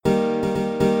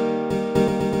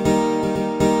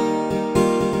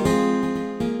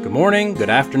Good morning, good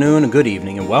afternoon, and good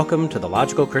evening, and welcome to the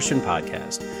Logical Christian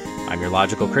Podcast. I'm your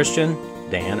Logical Christian,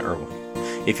 Dan Irwin.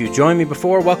 If you've joined me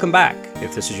before, welcome back.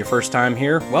 If this is your first time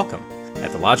here, welcome.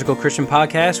 At the Logical Christian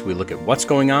Podcast, we look at what's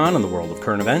going on in the world of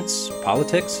current events,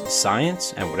 politics,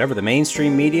 science, and whatever the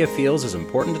mainstream media feels is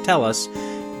important to tell us,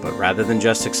 but rather than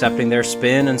just accepting their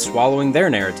spin and swallowing their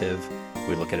narrative,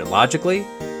 we look at it logically,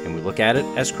 and we look at it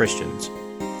as Christians.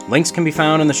 Links can be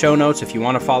found in the show notes if you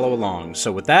want to follow along.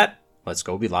 So with that, let's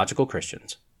go be logical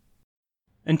Christians.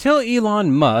 Until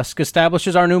Elon Musk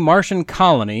establishes our new Martian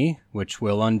colony, which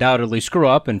will undoubtedly screw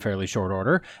up in fairly short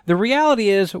order, the reality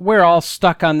is we're all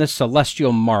stuck on this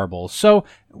celestial marble, so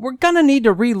we're gonna need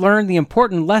to relearn the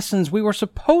important lessons we were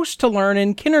supposed to learn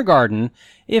in kindergarten,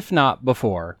 if not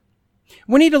before.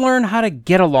 We need to learn how to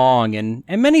get along, and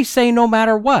many say no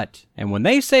matter what, and when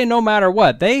they say no matter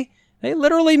what, they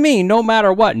literally mean no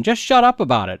matter what, and just shut up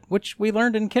about it, which we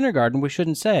learned in kindergarten we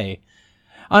shouldn't say.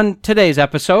 On today's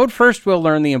episode, first we'll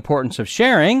learn the importance of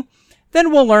sharing,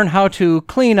 then we'll learn how to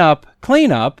clean up,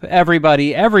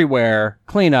 everybody, everywhere,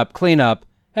 clean up,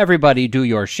 everybody do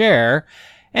your share,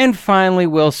 and finally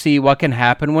we'll see what can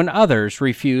happen when others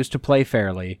refuse to play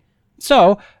fairly.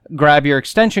 So, grab your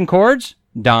extension cords,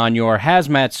 don your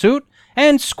hazmat suit,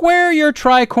 and square your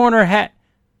tri-corner hat.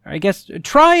 I guess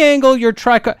triangle your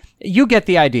You get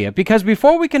the idea, because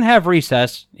before we can have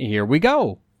recess, here we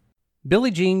go.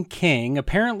 Billie Jean King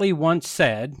apparently once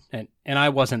said, and I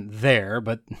wasn't there,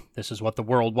 but this is what the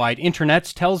worldwide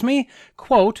internets tells me,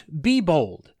 quote, "Be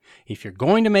bold. If you're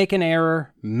going to make an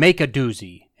error, make a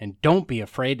doozy, and don't be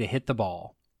afraid to hit the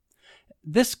ball."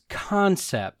 This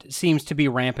concept seems to be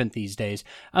rampant these days.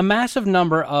 A massive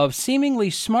number of seemingly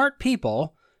smart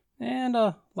people, and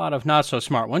a lot of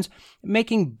not-so-smart ones,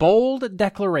 making bold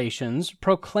declarations,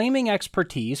 proclaiming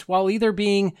expertise while either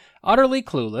being utterly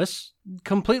clueless,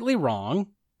 completely wrong,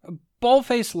 a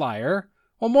bold-faced liar,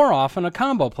 or more often a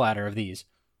combo platter of these.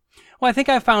 Well, I think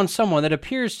I found someone that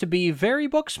appears to be very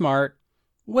book-smart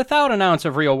without an ounce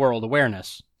of real-world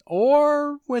awareness,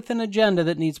 or with an agenda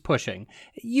that needs pushing.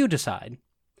 You decide.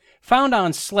 Found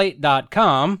on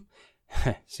Slate.com,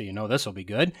 so you know this will be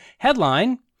good,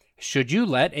 headline, "Should you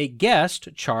let a guest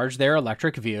charge their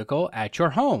electric vehicle at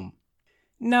your home?"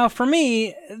 Now, for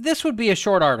me, this would be a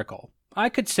short article. I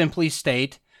could simply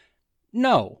state,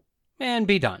 no, and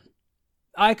be done.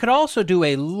 I could also do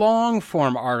a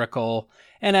long-form article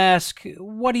and ask,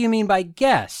 what do you mean by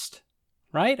guest?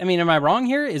 Right? I mean, am I wrong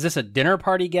here? Is this a dinner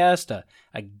party guest,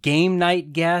 a game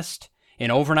night guest, an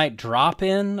overnight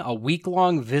drop-in, a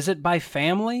week-long visit by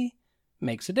family?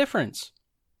 Makes a difference.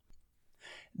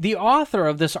 The author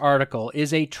of this article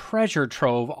is a treasure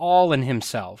trove all in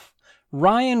himself.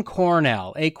 Ryan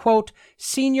Cornell, a, quote,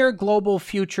 senior Global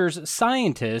Futures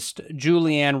scientist,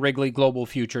 Julianne Wrigley Global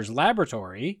Futures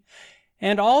Laboratory,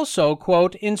 and also,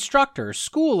 quote, instructor,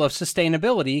 School of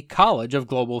Sustainability, College of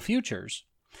Global Futures.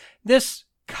 This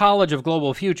College of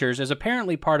Global Futures is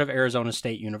apparently part of Arizona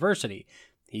State University.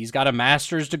 He's got a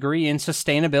master's degree in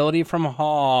sustainability from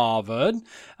Harvard,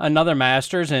 another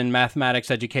master's in mathematics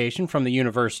education from the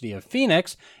University of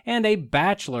Phoenix, and a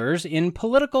bachelor's in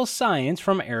political science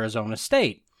from Arizona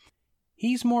State.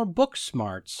 He's more book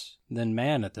smarts than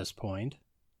man at this point.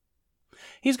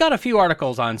 He's got a few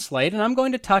articles on Slate, and I'm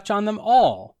going to touch on them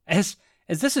all, as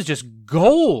this is just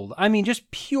gold. I mean,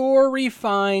 just pure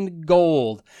refined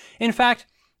gold. In fact,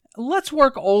 let's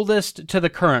work oldest to the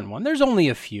current one. There's only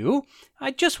a few. I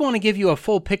just want to give you a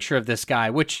full picture of this guy,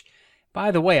 which,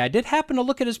 by the way, I did happen to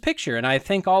look at his picture, and I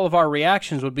think all of our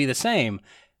reactions would be the same.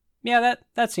 Yeah,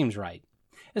 that seems right.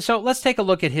 So let's take a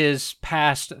look at his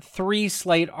past 3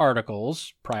 Slate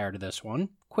articles prior to this one,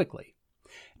 quickly.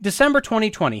 December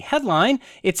 2020, headline,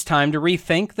 "It's time to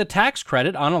rethink the tax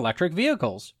credit on electric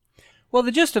vehicles." Well,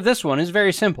 the gist of this one is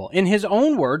very simple. In his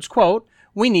own words, quote,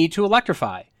 "We need to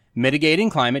electrify. Mitigating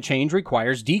climate change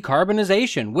requires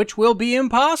decarbonization, which will be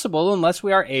impossible unless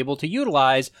we are able to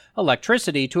utilize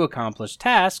electricity to accomplish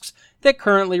tasks that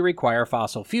currently require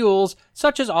fossil fuels,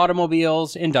 such as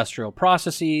automobiles, industrial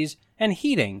processes, and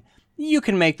heating. You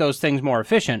can make those things more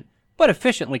efficient, but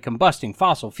efficiently combusting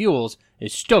fossil fuels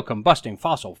is still combusting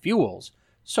fossil fuels.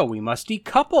 So we must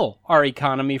decouple our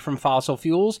economy from fossil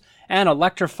fuels and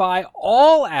electrify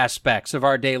all aspects of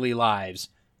our daily lives.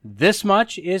 This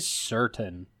much is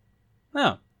certain."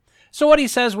 Oh. So what he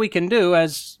says we can do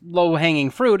as low-hanging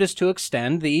fruit is to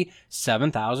extend the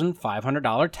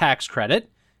 $7,500 tax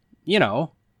credit,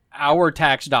 our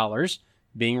tax dollars,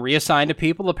 being reassigned to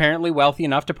people apparently wealthy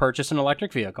enough to purchase an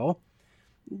electric vehicle.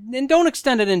 And don't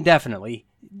extend it indefinitely.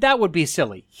 That would be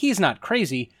silly. He's not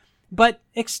crazy. But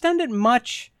extend it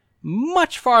much,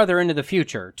 much farther into the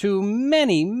future to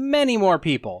many, many more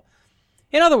people.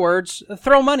 In other words,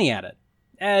 throw money at it.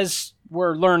 As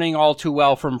we're learning all too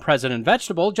well from President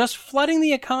Vegetable, just flooding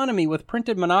the economy with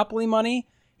printed monopoly money,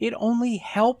 it only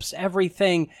helps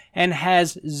everything and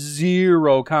has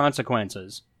zero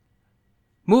consequences.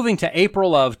 Moving to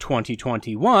April of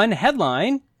 2021,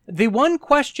 headline, "The one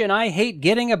question I hate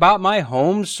getting about my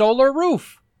home's solar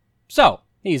roof." So,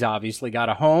 he's obviously got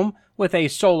a home with a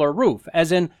solar roof,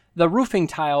 as in the roofing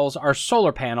tiles are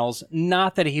solar panels,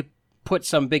 not that he put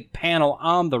some big panel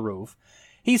on the roof.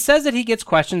 He says that he gets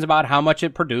questions about how much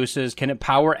it produces, can it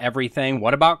power everything,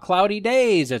 what about cloudy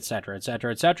days, etc.,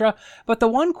 etc., etc. But the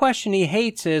one question he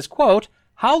hates is, quote,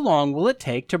 "How long will it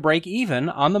take to break even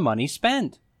on the money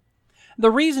spent?" The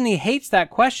reason he hates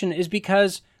that question is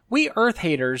because we Earth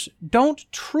haters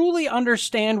don't truly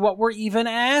understand what we're even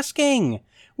asking.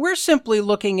 We're simply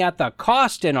looking at the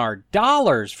cost in our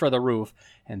dollars for the roof,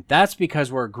 and that's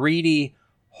because we're greedy,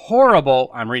 horrible,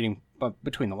 I'm reading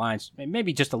between the lines,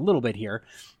 maybe just a little bit here,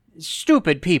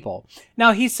 stupid people.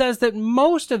 Now, he says that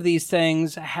most of these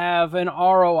things have an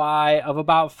ROI of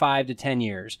about 5 to 10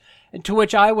 years, to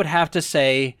which I would have to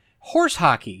say horse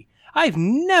hockey. I've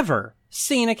never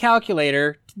seen a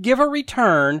calculator give a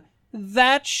return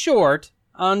that short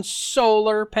on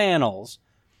solar panels.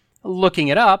 Looking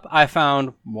it up, I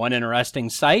found one interesting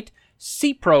site,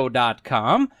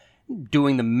 cpro.com,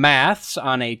 doing the maths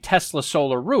on a Tesla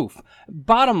solar roof.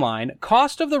 Bottom line,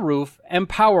 cost of the roof and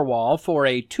power wall for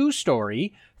a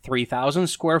 2-story, 3,000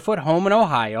 square foot home in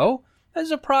Ohio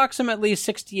is approximately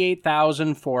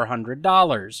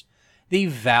 $68,400. The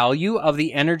value of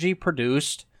the energy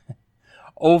produced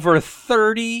over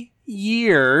 30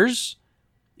 years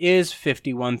is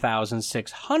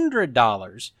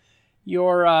 $51,600.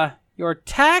 Your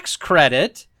tax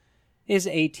credit is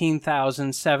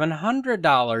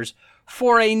 $18,700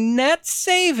 for a net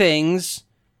savings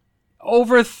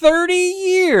over 30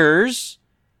 years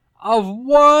of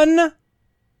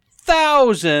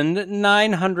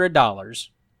 $1,900.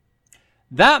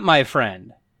 That, my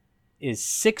friend, is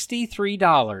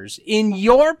 $63 in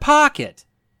your pocket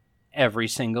every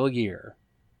single year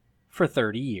for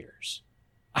 30 years.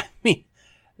 I mean,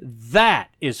 that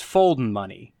is folding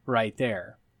money right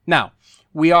there. Now,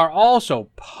 we are also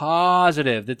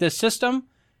positive that this system,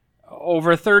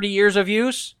 over 30 years of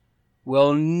use,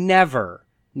 will never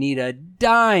need a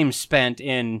dime spent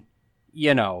in,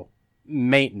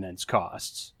 maintenance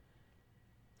costs.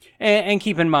 And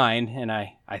keep in mind, and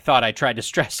I thought I tried to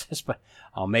stress this, but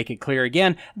I'll make it clear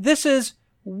again, this is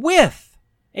with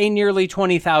a nearly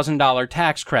 $20,000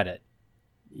 tax credit.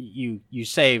 You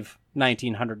save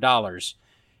 $1,900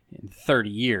 in 30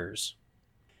 years.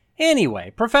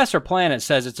 Anyway, Professor Planet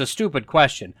says it's a stupid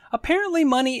question. Apparently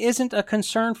money isn't a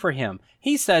concern for him.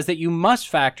 He says that you must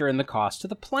factor in the cost to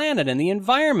the planet and the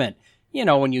environment,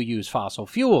 when you use fossil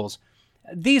fuels.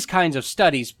 These kinds of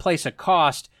studies place a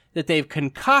cost that they've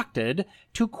concocted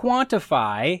to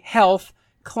quantify health,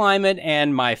 climate,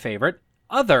 and, my favorite,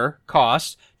 other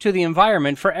costs to the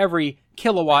environment for every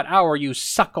kilowatt hour you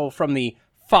suckle from the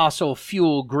fossil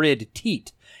fuel grid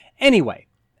teat. Anyway,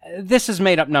 this is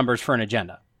made up numbers for an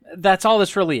agenda. That's all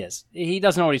this really is. He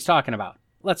doesn't know what he's talking about.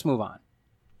 Let's move on.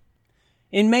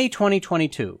 In May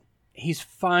 2022, he's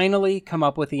finally come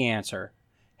up with the answer.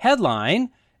 Headline,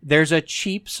 "There's a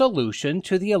cheap solution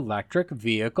to the electric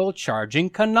vehicle charging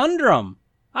conundrum."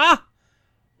 Ah,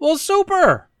 well,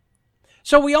 super.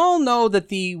 So we all know that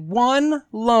the one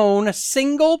lone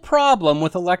single problem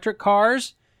with electric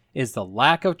cars is the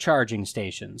lack of charging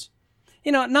stations.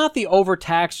 Not the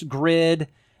overtaxed grid,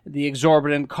 the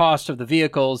exorbitant cost of the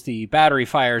vehicles, the battery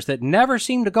fires that never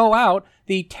seem to go out,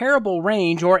 the terrible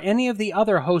range, or any of the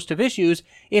other host of issues.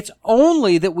 It's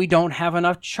only that we don't have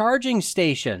enough charging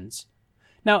stations.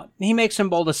 Now, he makes some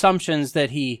bold assumptions that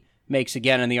he makes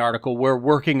again in the article we're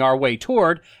working our way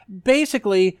toward.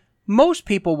 Basically, most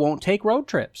people won't take road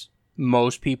trips.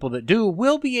 Most people that do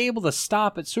will be able to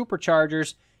stop at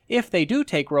superchargers if they do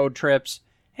take road trips.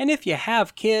 And if you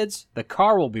have kids, the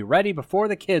car will be ready before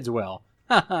the kids will.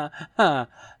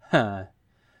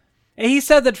 He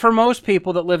said that for most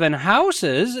people that live in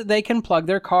houses, they can plug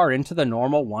their car into the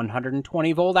normal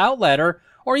 120-volt outlet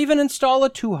or even install a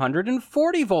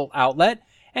 240-volt outlet,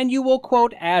 and you will,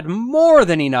 quote, add more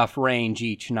than enough range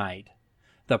each night.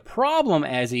 The problem,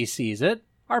 as he sees it,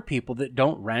 are people that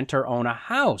don't rent or own a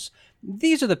house.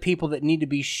 These are the people that need to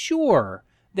be sure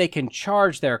they can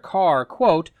charge their car,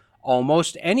 quote,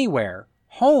 almost anywhere,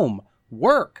 home,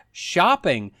 work,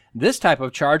 shopping. This type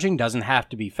of charging doesn't have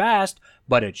to be fast,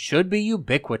 but it should be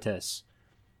ubiquitous.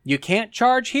 You can't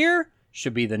charge here?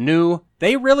 Should be the new,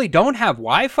 they really don't have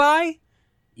Wi-Fi?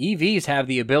 EVs have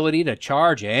the ability to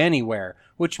charge anywhere,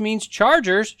 which means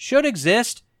chargers should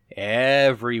exist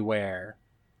everywhere.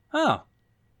 Oh.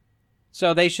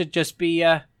 So they should just be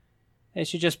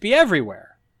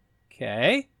everywhere.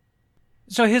 Okay.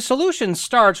 So his solution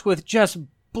starts with just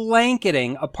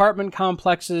blanketing apartment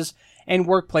complexes and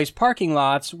workplace parking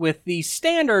lots with the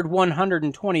standard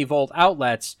 120-volt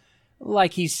outlets,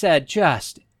 like he said,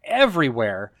 just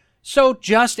everywhere. So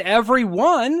just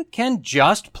everyone can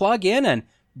just plug in and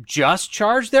just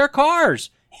charge their cars.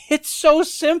 It's so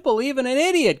simple, even an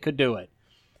idiot could do it.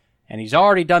 And he's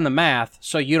already done the math,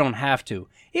 so you don't have to.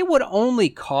 It would only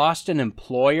cost an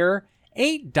employer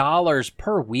 $8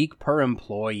 per week per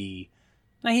employee.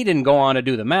 Now, he didn't go on to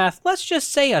do the math. Let's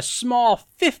just say a small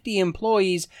 50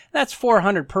 employees, that's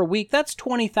 $400 per week. That's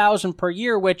 $20,000 per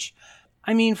year, which,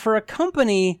 I mean, for a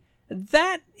company,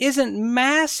 that isn't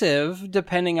massive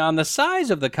depending on the size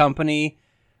of the company,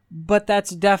 but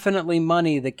that's definitely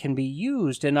money that can be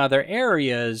used in other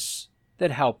areas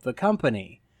that help the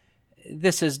company.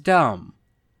 This is dumb.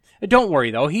 Don't worry,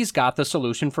 though. He's got the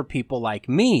solution for people like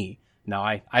me. No,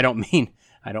 I don't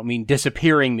mean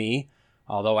disappearing me.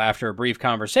 Although after a brief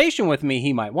conversation with me,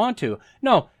 he might want to.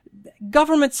 No,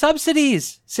 government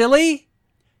subsidies, silly.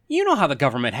 You know how the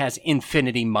government has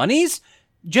infinity monies.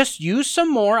 Just use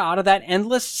some more out of that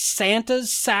endless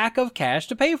Santa's sack of cash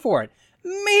to pay for it.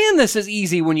 Man, this is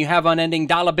easy when you have unending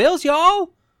dollar bills,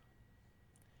 y'all.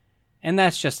 And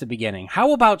that's just the beginning.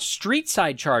 How about street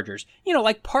side chargers? You know,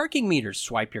 like parking meters.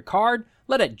 Swipe your card,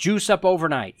 let it juice up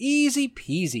overnight. Easy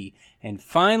peasy. And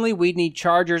finally, we'd need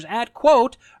chargers at,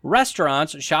 quote,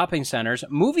 restaurants, shopping centers,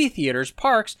 movie theaters,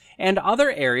 parks, and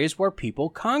other areas where people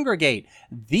congregate.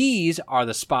 These are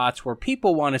the spots where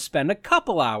people want to spend a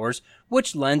couple hours,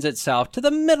 which lends itself to the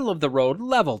middle-of-the-road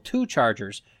Level 2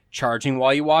 chargers. Charging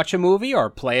while you watch a movie or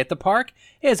play at the park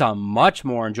is a much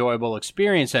more enjoyable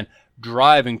experience than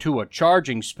driving to a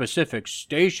charging-specific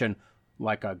station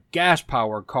like a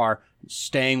gas-powered car and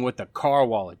staying with the car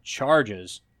while it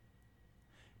charges.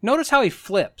 Notice how he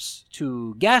flips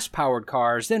to gas-powered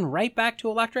cars, then right back to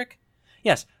electric?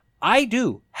 Yes, I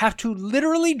do have to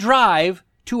literally drive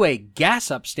to a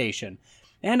gas-up station,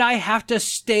 and I have to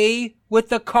stay with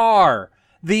the car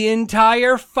the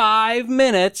entire 5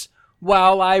 minutes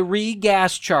while I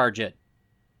re-gas charge it.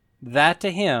 That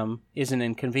to him is an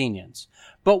inconvenience.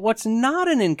 But what's not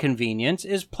an inconvenience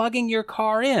is plugging your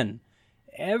car in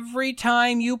every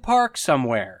time you park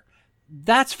somewhere.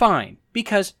 That's fine,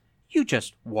 because you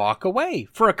just walk away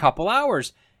for a couple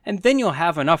hours, and then you'll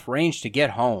have enough range to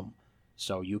get home,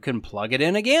 so you can plug it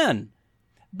in again.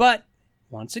 But,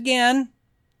 once again,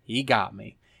 he got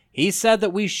me. He said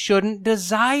that we shouldn't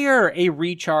desire a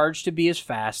recharge to be as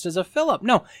fast as a fill-up.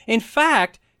 No, in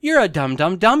fact, you're a dumb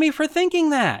dummy for thinking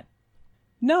that.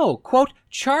 No, quote,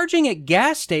 charging at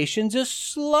gas stations is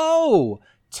slow.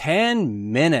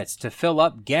 10 minutes to fill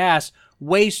up gas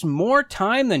wastes more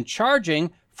time than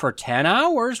charging for 10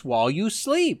 hours while you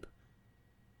sleep.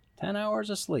 10 hours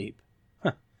of sleep.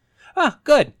 Huh. Ah,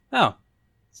 good. Oh,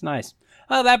 it's nice.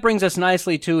 That brings us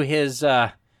nicely to his,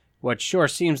 what sure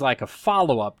seems like a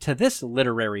follow-up to this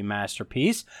literary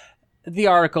masterpiece. The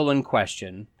article in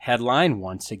question. Headline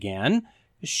once again.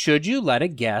 Should you let a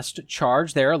guest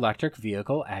charge their electric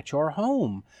vehicle at your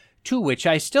home? To which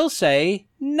I still say,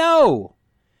 no.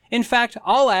 In fact,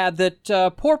 I'll add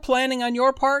that poor planning on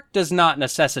your part does not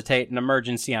necessitate an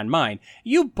emergency on mine.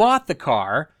 You bought the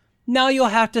car, now you'll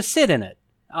have to sit in it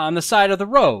on the side of the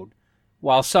road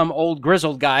while some old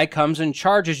grizzled guy comes and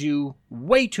charges you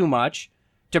way too much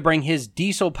to bring his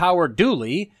diesel-powered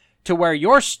dually to where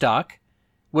you're stuck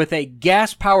with a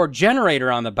gas-powered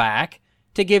generator on the back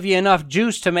to give you enough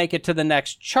juice to make it to the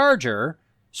next charger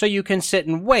so you can sit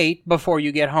and wait before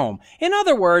you get home. In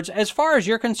other words, as far as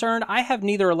you're concerned, I have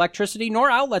neither electricity nor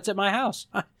outlets at my house.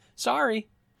 Sorry.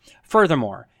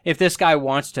 Furthermore, if this guy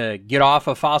wants to get off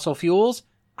of fossil fuels,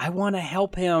 I want to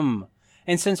help him.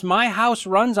 And since my house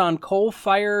runs on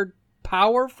coal-fired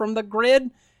power from the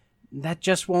grid, that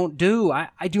just won't do.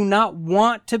 I do not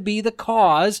want to be the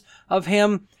cause of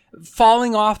him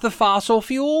falling off the fossil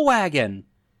fuel wagon.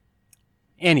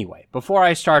 Anyway, before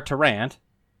I start to rant,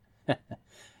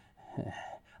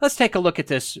 let's take a look at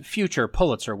this future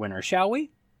Pulitzer winner, shall we?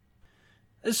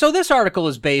 So this article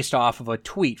is based off of a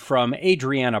tweet from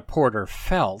Adriana Porter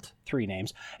Felt, 3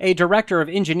 names, a director of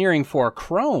engineering for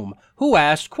Chrome, who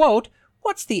asked, quote,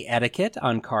 "What's the etiquette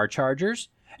on car chargers?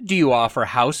 Do you offer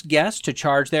house guests to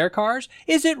charge their cars?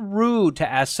 Is it rude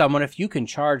to ask someone if you can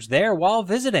charge there while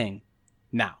visiting?"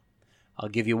 Now, I'll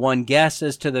give you one guess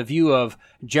as to the view of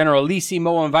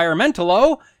Generalissimo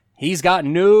Environmentalo. He's got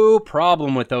no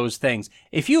problem with those things.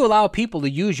 If you allow people to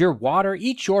use your water,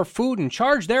 eat your food, and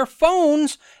charge their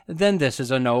phones, then this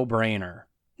is a no-brainer.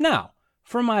 Now,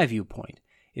 from my viewpoint,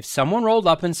 if someone rolled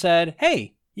up and said,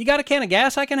 "Hey, you got a can of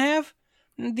gas I can have?"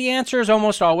 The answer is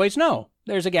almost always no.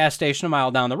 There's a gas station a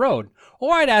mile down the road.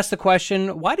 Or I'd ask the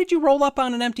question, "Why did you roll up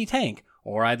on an empty tank?"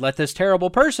 Or I'd let this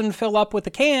terrible person fill up with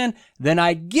the can, then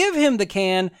I'd give him the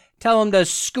can, tell him to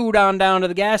scoot on down to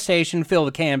the gas station, fill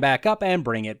the can back up, and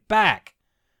bring it back.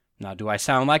 Now, do I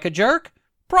sound like a jerk?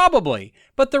 Probably.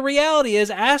 But the reality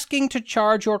is asking to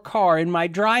charge your car in my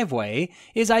driveway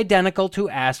is identical to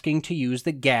asking to use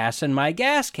the gas in my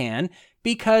gas can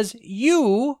because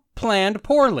you planned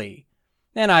poorly.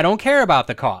 And I don't care about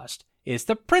the cost. It's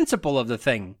the principle of the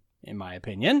thing, in my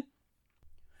opinion.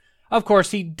 Of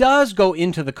course, he does go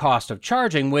into the cost of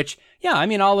charging, which,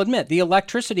 I'll admit, the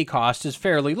electricity cost is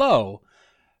fairly low.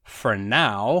 For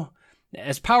now,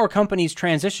 as power companies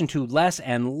transition to less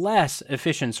and less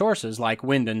efficient sources like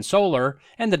wind and solar,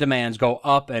 and the demands go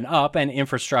up, and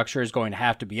infrastructure is going to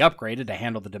have to be upgraded to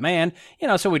handle the demand,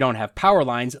 so we don't have power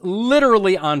lines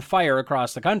literally on fire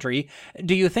across the country,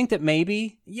 do you think that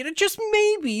maybe, just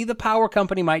maybe, the power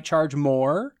company might charge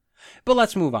more? But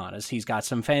let's move on, as he's got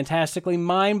some fantastically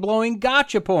mind-blowing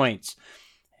gotcha points.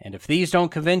 And if these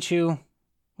don't convince you,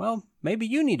 well, maybe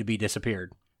you need to be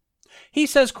disappeared. He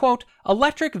says, quote,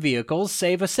 "Electric vehicles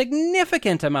save a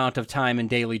significant amount of time in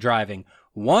daily driving.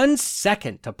 1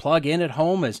 second to plug in at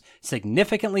home is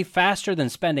significantly faster than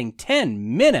spending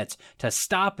 10 minutes to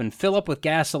stop and fill up with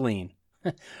gasoline."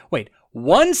 Wait,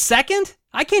 1 second?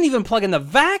 I can't even plug in the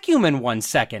vacuum in 1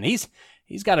 second. He's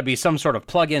got to be some sort of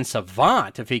plug-in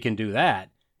savant if he can do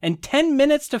that. And 10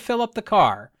 minutes to fill up the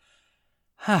car.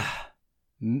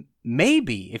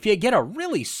 Maybe, if you get a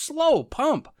really slow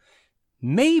pump.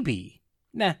 Maybe.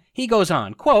 He goes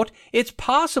on, quote, "It's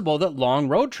possible that long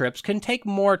road trips can take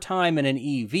more time in an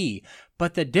EV,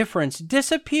 but the difference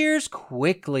disappears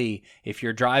quickly if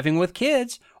you're driving with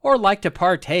kids or like to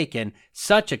partake in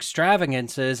such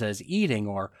extravagances as eating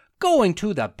or going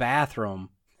to the bathroom."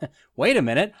 Wait a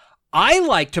minute. I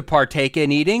like to partake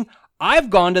in eating. I've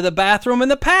gone to the bathroom in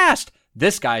the past.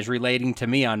 This guy's relating to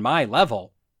me on my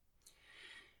level.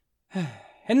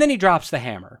 And then he drops the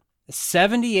hammer.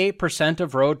 78%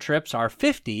 of road trips are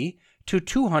 50 to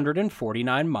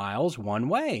 249 miles one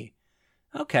way.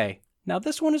 Okay, now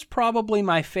this one is probably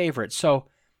my favorite, so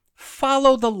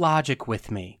follow the logic with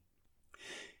me.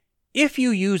 If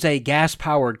you use a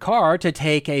gas-powered car to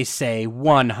take a, say,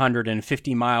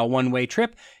 150-mile one-way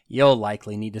trip, you'll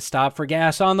likely need to stop for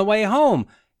gas on the way home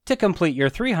to complete your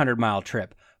 300-mile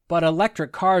trip. But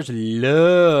electric cars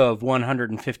love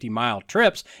 150-mile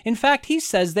trips. In fact, he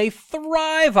says they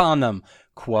thrive on them.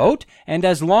 Quote, "And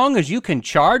as long as you can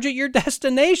charge at your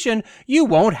destination, you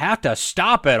won't have to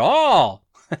stop at all."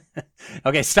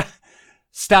 Okay,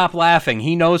 stop laughing.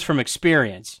 He knows from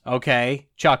experience. Okay,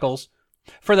 chuckles.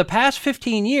 For the past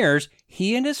 15 years,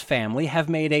 he and his family have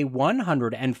made a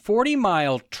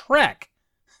 140-mile trek.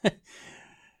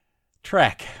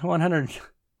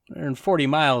 140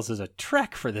 miles is a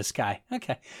trek for this guy.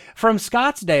 Okay. From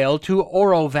Scottsdale to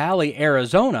Oro Valley,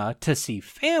 Arizona to see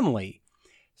family.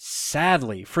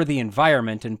 Sadly, for the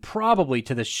environment and probably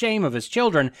to the shame of his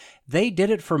children, they did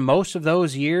it for most of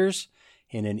those years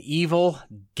in an evil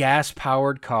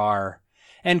gas-powered car.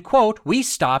 And, quote, "We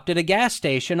stopped at a gas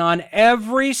station on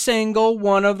every single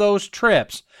one of those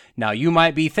trips." Now, you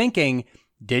might be thinking,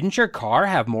 didn't your car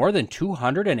have more than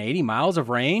 280 miles of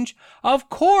range? Of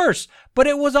course, but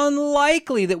it was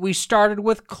unlikely that we started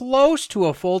with close to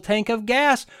a full tank of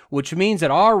gas, which means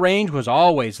that our range was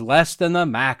always less than the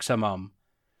maximum.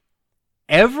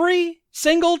 Every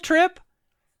single trip?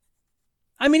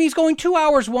 I mean, he's going 2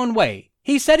 hours one way.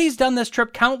 He said he's done this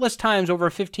trip countless times over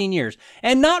 15 years,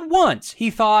 and not once he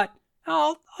thought,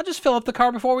 I'll just fill up the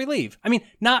car before we leave. I mean,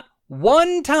 not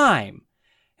one time.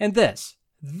 And this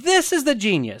is the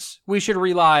genius we should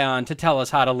rely on to tell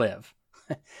us how to live.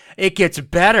 It gets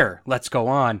better. Let's go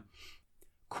on.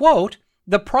 Quote,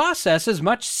 "The process is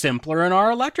much simpler in our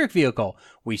electric vehicle.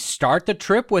 We start the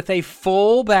trip with a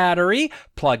full battery,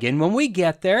 plug in when we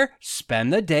get there,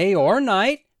 spend the day or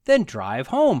night, then drive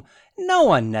home.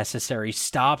 No unnecessary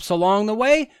stops along the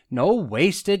way, no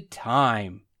wasted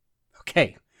time."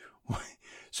 Okay,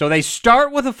 so they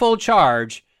start with a full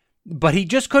charge, but he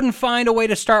just couldn't find a way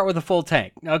to start with a full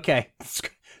tank. Okay,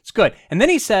 it's good. And then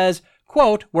he says,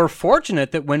 quote, "We're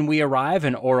fortunate that when we arrive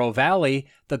in Oro Valley,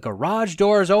 the garage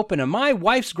door is open and my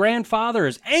wife's grandfather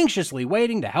is anxiously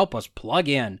waiting to help us plug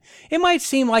in. It might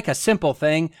seem like a simple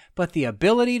thing, but the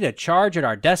ability to charge at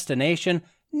our destination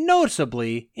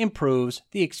noticeably improves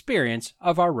the experience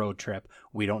of our road trip.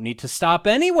 We don't need to stop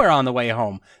anywhere on the way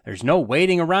home. There's no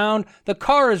waiting around. The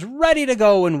car is ready to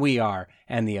go when we are,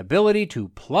 and the ability to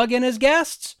plug in as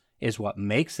guests is what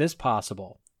makes this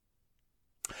possible.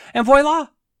 And voila!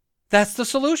 That's the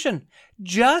solution.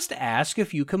 Just ask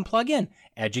if you can plug in.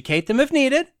 Educate them if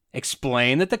needed.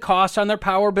 Explain that the cost on their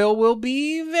power bill will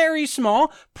be very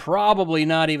small, probably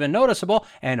not even noticeable,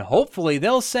 and hopefully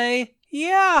they'll say,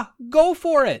 yeah, go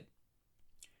for it.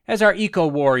 As our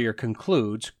eco-warrior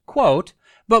concludes, quote,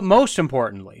 but most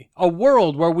importantly, a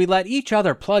world where we let each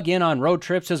other plug in on road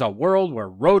trips is a world where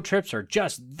road trips are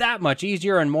just that much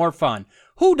easier and more fun.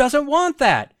 Who doesn't want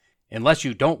that? Unless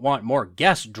you don't want more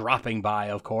guests dropping by,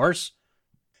 of course.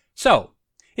 So,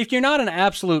 if you're not an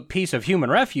absolute piece of human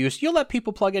refuse, you'll let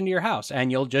people plug into your house,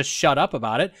 and you'll just shut up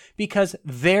about it because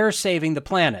they're saving the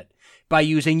planet by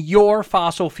using your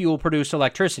fossil fuel-produced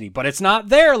electricity. But it's not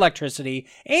their electricity,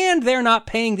 and they're not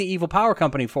paying the evil power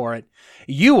company for it.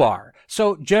 You are.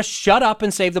 So just shut up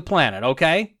and save the planet,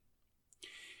 okay?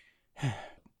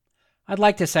 I'd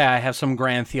like to say I have some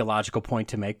grand theological point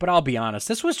to make, but I'll be honest,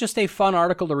 this was just a fun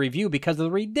article to review because of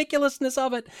the ridiculousness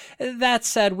of it. That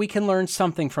said, we can learn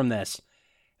something from this.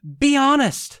 Be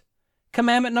honest.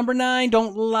 Commandment number 9,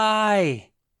 don't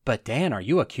lie. But Dan, are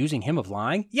you accusing him of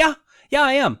lying? Yeah,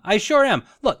 I am. I sure am.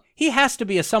 Look, he has to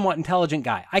be a somewhat intelligent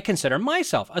guy. I consider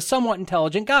myself a somewhat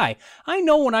intelligent guy. I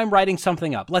know when I'm writing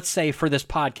something up, let's say for this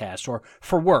podcast or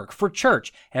for work, for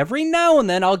church, every now and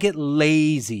then I'll get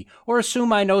lazy or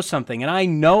assume I know something and I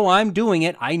know I'm doing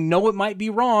it. I know it might be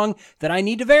wrong, that I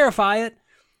need to verify it.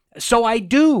 So I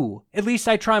do. At least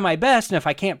I try my best, and if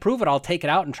I can't prove it, I'll take it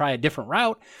out and try a different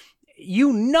route.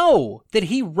 You know that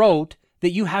he wrote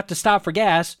that you have to stop for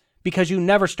gas because you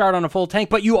never start on a full tank,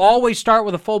 but you always start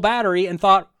with a full battery and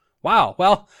thought, wow,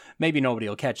 well, maybe nobody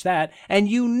will catch that. And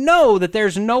you know that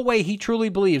there's no way he truly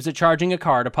believes that charging a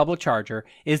car at a public charger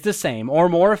is the same or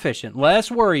more efficient, less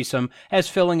worrisome as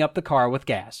filling up the car with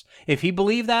gas. If he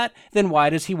believed that, then why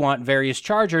does he want various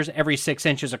chargers every 6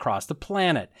 inches across the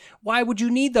planet? Why would you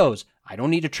need those? I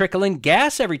don't need to trickle in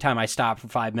gas every time I stop for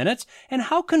 5 minutes. And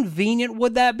how convenient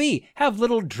would that be? Have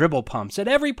little dribble pumps at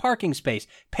every parking space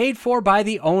paid for by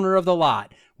the owner of the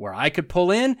lot, where I could pull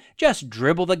in, just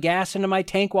dribble the gas into my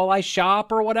tank while I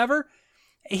shop or whatever.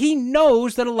 He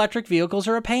knows that electric vehicles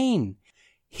are a pain.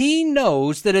 He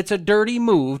knows that it's a dirty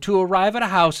move to arrive at a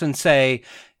house and say,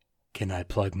 "Can I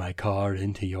plug my car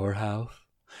into your house?"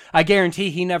 I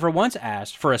guarantee he never once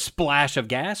asked for a splash of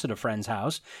gas at a friend's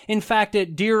house. In fact,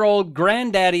 at dear old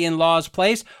granddaddy-in-law's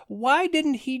place, why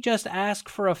didn't he just ask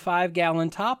for a 5-gallon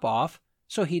top-off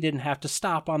so he didn't have to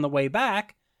stop on the way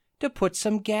back to put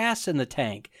some gas in the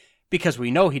tank? Because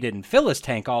we know he didn't fill his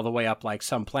tank all the way up like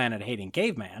some planet-hating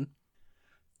caveman.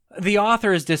 The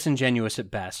author is disingenuous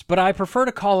at best, but I prefer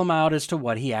to call him out as to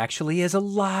what he actually is: a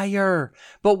liar.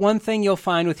 But one thing you'll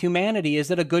find with humanity is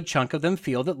that a good chunk of them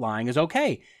feel that lying is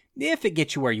okay, if it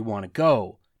gets you where you want to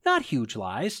go. Not huge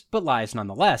lies, but lies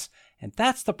nonetheless. And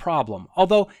that's the problem.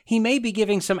 Although he may be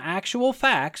giving some actual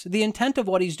facts, the intent of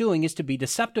what he's doing is to be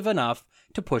deceptive enough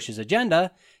to push his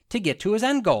agenda to get to his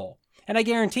end goal. And I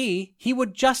guarantee he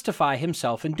would justify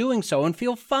himself in doing so and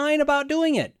feel fine about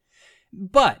doing it.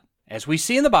 But as we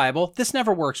see in the Bible, this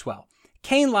never works well.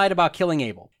 Cain lied about killing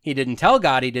Abel. He didn't tell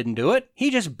God he didn't do it. He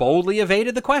just boldly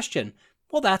evaded the question.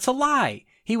 Well, that's a lie.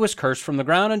 He was cursed from the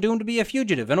ground and doomed to be a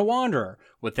fugitive and a wanderer.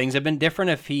 Would things have been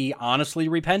different if he honestly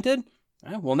repented?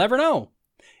 We'll never know.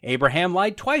 Abraham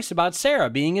lied twice about Sarah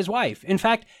being his wife. In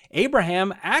fact,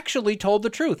 Abraham actually told the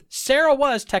truth. Sarah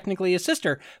was technically his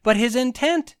sister, but his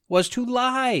intent was to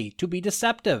lie, to be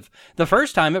deceptive. The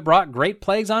first time it brought great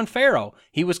plagues on Pharaoh.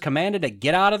 He was commanded to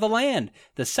get out of the land.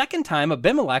 The second time,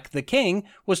 Abimelech, the king,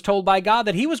 was told by God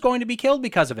that he was going to be killed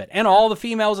because of it, and all the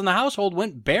females in the household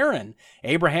went barren.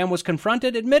 Abraham was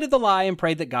confronted, admitted the lie, and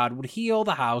prayed that God would heal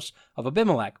the house of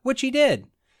Abimelech, which he did.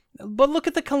 But look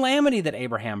at the calamity that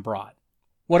Abraham brought.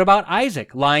 What about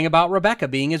Isaac lying about Rebekah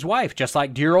being his wife, just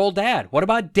like dear old dad? What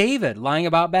about David lying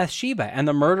about Bathsheba and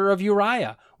the murder of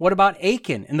Uriah? What about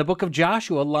Achan in the book of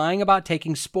Joshua lying about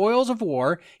taking spoils of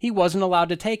war he wasn't allowed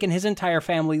to take and his entire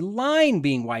family line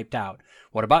being wiped out?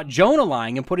 What about Jonah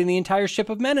lying and putting the entire ship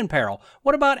of men in peril?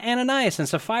 What about Ananias and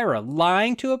Sapphira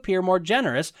lying to appear more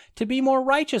generous, to be more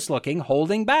righteous looking,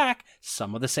 holding back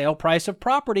some of the sale price of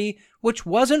property, which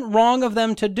wasn't wrong of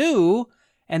them to do,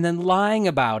 and then lying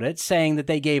about it, saying that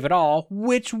they gave it all,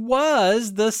 which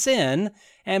was the sin,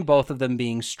 and both of them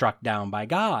being struck down by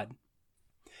God?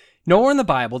 Nowhere in the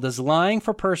Bible does lying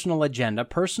for personal agenda,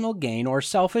 personal gain, or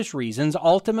selfish reasons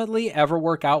ultimately ever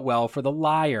work out well for the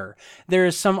liar. There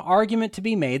is some argument to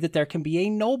be made that there can be a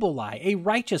noble lie, a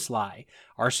righteous lie.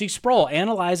 R.C. Sproul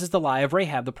analyzes the lie of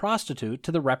Rahab the prostitute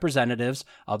to the representatives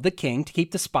of the king to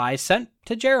keep the spies sent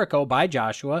to Jericho by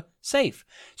Joshua safe.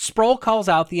 Sproul calls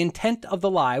out the intent of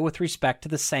the lie with respect to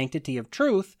the sanctity of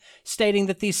truth, stating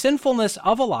that the sinfulness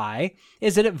of a lie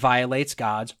is that it violates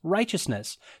God's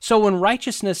righteousness. So when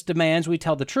righteousness demands we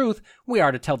tell the truth, we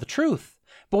are to tell the truth.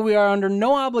 But we are under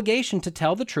no obligation to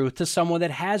tell the truth to someone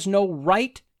that has no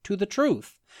right to the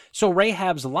truth. So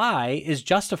Rahab's lie is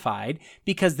justified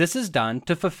because this is done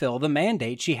to fulfill the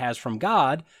mandate she has from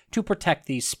God to protect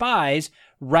these spies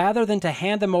rather than to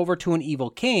hand them over to an evil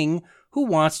king who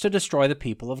wants to destroy the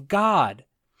people of God.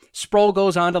 Sproul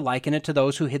goes on to liken it to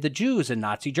those who hid the Jews in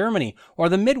Nazi Germany or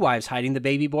the midwives hiding the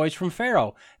baby boys from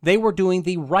Pharaoh. They were doing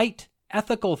the right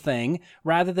ethical thing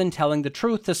rather than telling the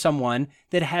truth to someone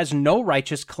that has no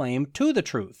righteous claim to the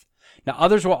truth. Now,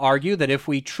 others will argue that if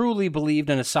we truly believed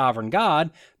in a sovereign God,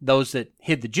 those that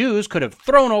hid the Jews could have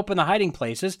thrown open the hiding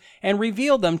places and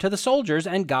revealed them to the soldiers,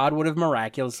 and God would have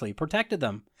miraculously protected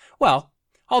them. Well,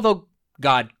 although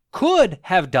God could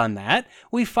have done that,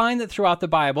 we find that throughout the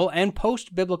Bible and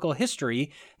post-biblical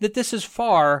history that this is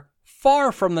far,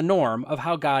 far from the norm of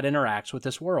how God interacts with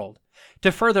this world.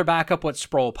 To further back up what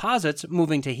Sproul posits,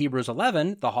 moving to Hebrews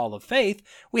 11, the Hall of Faith,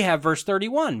 we have verse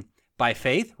 31. By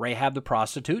faith, Rahab the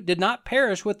prostitute did not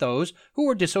perish with those who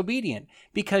were disobedient,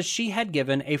 because she had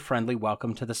given a friendly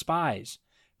welcome to the spies.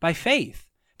 By faith.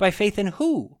 By faith in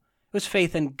who? It was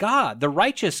faith in God, the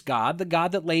righteous God, the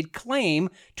God that laid claim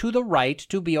to the right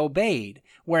to be obeyed,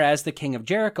 whereas the king of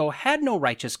Jericho had no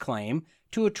righteous claim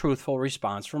to a truthful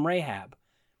response from Rahab.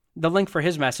 The link for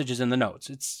his message is in the notes.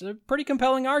 It's a pretty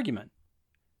compelling argument.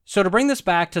 So to bring this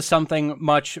back to something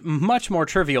much more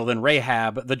trivial than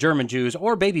Rahab, the German Jews,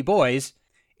 or baby boys,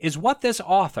 is what this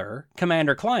author,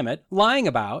 Commander Climate, lying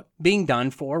about being done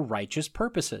for righteous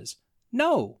purposes?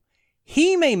 No.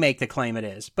 He may make the claim it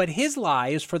is, but his lie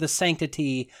is for the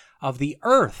sanctity of the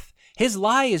earth. His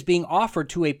lie is being offered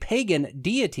to a pagan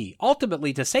deity,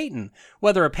 ultimately to Satan.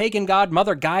 Whether a pagan god,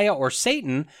 Mother Gaia, or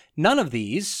Satan, none of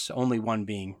these, only one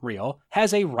being real,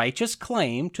 has a righteous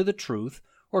claim to the truth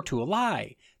or to a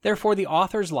lie. Therefore, the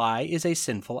author's lie is a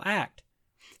sinful act.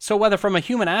 So whether from a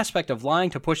human aspect of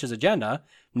lying to push his agenda,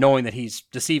 knowing that he's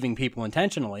deceiving people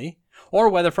intentionally, or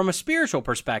whether from a spiritual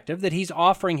perspective that he's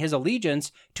offering his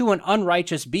allegiance to an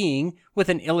unrighteous being with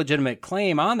an illegitimate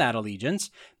claim on that allegiance,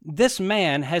 this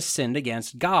man has sinned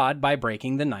against God by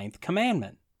breaking the 9th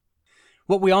commandment.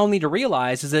 What we all need to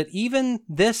realize is that even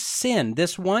this sin,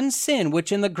 this one sin,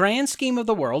 which in the grand scheme of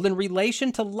the world, in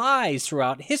relation to lies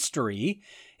throughout history,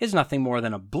 is nothing more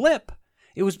than a blip.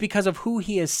 It was because of who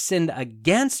he has sinned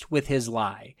against with his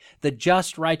lie, the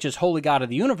just, righteous, holy God of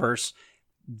the universe.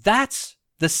 That's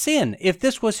the sin. If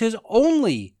this was his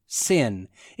only sin,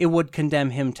 it would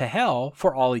condemn him to hell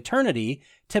for all eternity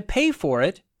to pay for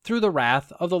it through the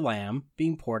wrath of the Lamb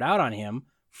being poured out on him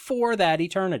for that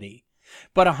eternity.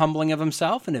 But a humbling of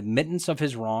himself, an admittance of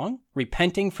his wrong,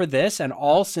 repenting for this and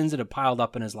all sins that have piled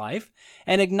up in his life,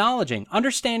 and acknowledging,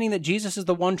 understanding that Jesus is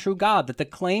the one true God, that the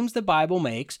claims the Bible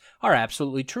makes are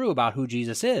absolutely true about who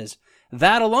Jesus is.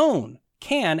 That alone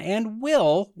can and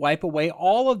will wipe away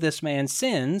all of this man's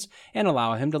sins and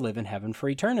allow him to live in heaven for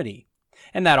eternity.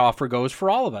 And that offer goes for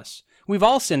all of us. We've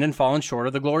all sinned and fallen short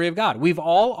of the glory of God. We've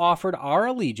all offered our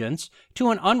allegiance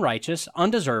to an unrighteous,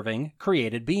 undeserving,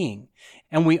 created being.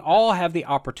 And we all have the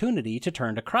opportunity to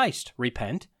turn to Christ,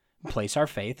 repent, place our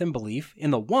faith and belief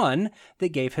in the one that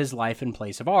gave his life in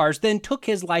place of ours, then took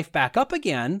his life back up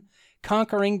again,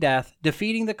 conquering death,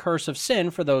 defeating the curse of sin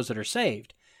for those that are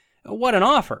saved. What an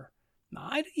offer!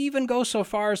 I'd even go so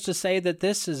far as to say that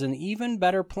this is an even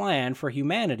better plan for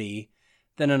humanity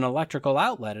than an electrical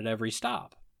outlet at every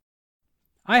stop.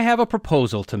 I have a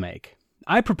proposal to make.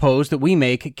 I propose that we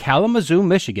make Kalamazoo,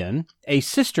 Michigan, a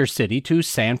sister city to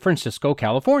San Francisco,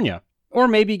 California. Or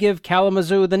maybe give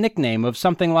Kalamazoo the nickname of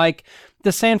something like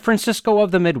the San Francisco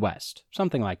of the Midwest,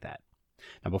 something like that.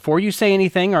 Now, before you say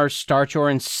anything or start your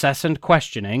incessant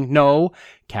questioning, no,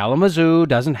 Kalamazoo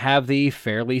doesn't have the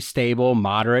fairly stable,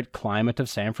 moderate climate of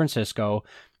San Francisco.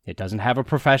 It doesn't have a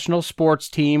professional sports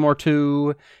team or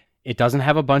two. It doesn't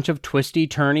have a bunch of twisty,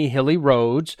 turny, hilly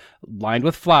roads lined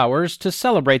with flowers to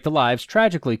celebrate the lives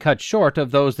tragically cut short of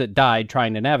those that died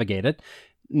trying to navigate it.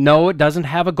 No, it doesn't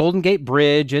have a Golden Gate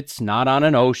Bridge. It's not on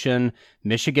an ocean.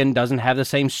 Michigan doesn't have the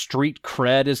same street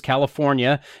cred as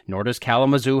California, nor does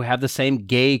Kalamazoo have the same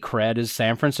gay cred as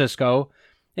San Francisco.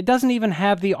 It doesn't even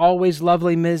have the always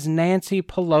lovely Ms. Nancy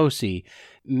Pelosi.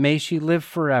 May she live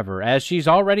forever, as she's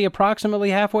already approximately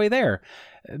halfway there.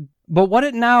 But what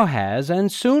it now has,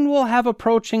 and soon will have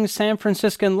approaching San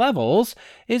Franciscan levels,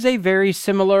 is a very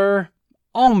similar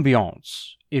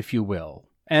ambiance, if you will.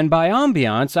 And by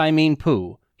ambiance, I mean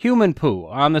poo, human poo,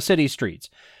 on the city streets.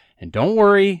 And don't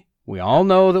worry, we all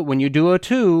know that when you do a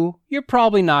 2, you're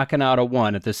probably knocking out a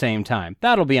 1 at the same time.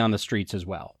 That'll be on the streets as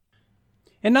well.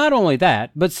 And not only that,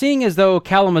 but seeing as though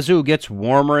Kalamazoo gets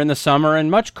warmer in the summer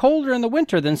and much colder in the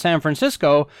winter than San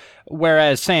Francisco,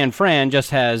 whereas San Fran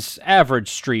just has average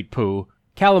street poo,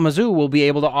 Kalamazoo will be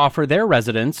able to offer their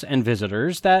residents and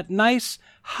visitors that nice,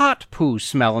 hot poo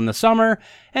smell in the summer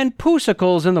and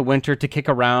poosicles in the winter to kick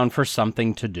around for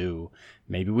something to do.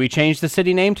 Maybe we change the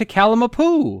city name to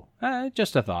Kalamapoo.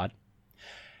 Just a thought.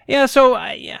 Yeah, so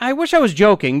I wish I was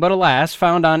joking, but alas,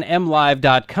 found on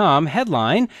mlive.com,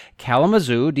 headline,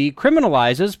 Kalamazoo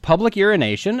decriminalizes public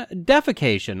urination,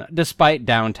 defecation, despite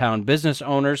downtown business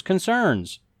owners'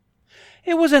 concerns.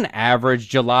 It was an average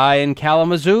July in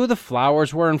Kalamazoo. The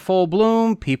flowers were in full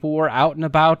bloom, people were out and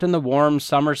about in the warm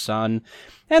summer sun,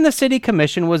 and the city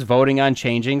commission was voting on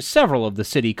changing several of the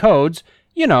city codes,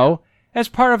 as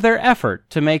part of their effort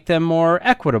to make them more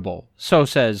equitable, so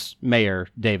says Mayor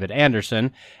David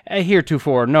Anderson,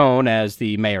 heretofore known as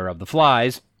the Mayor of the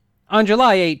Flies. On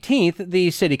July 18th, the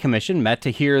City Commission met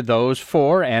to hear those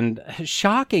for and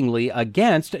shockingly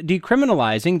against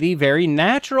decriminalizing the very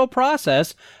natural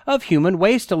process of human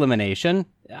waste elimination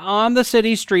on the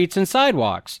city streets and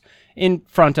sidewalks, in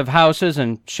front of houses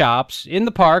and shops, in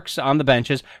the parks, on the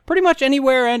benches, pretty much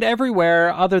anywhere and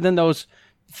everywhere other than those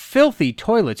filthy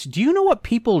toilets. Do you know what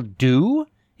people do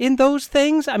in those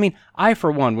things? I mean, I,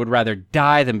 for one, would rather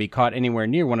die than be caught anywhere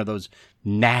near one of those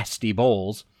nasty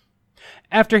bowls.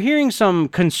 After hearing some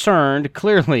concerned,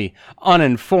 clearly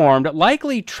uninformed,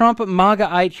 likely Trump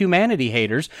MAGA-ite humanity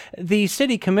haters, the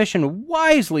City Commission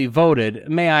wisely voted,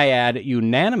 may I add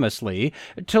unanimously,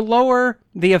 to lower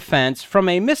the offense from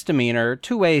a misdemeanor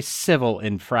to a civil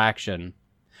infraction.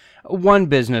 One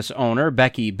business owner,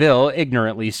 Becky Bill,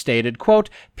 ignorantly stated,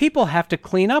 quote, "People have to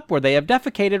clean up where they have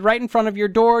defecated right in front of your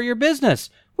door or your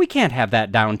business. We can't have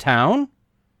that downtown."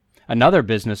 Another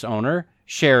business owner,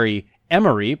 Sherry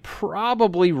Emery,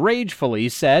 probably ragefully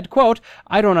said, quote,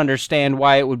 "I don't understand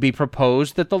why it would be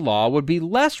proposed that the law would be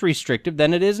less restrictive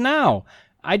than it is now.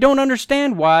 I don't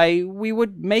understand why we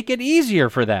would make it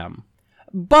easier for them."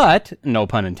 But, no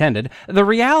pun intended, the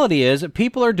reality is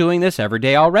people are doing this every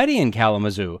day already in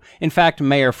Kalamazoo. In fact,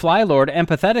 Mayor Flylord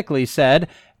empathetically said,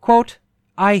 quote,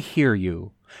 "I hear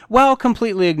you," while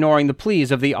completely ignoring the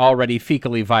pleas of the already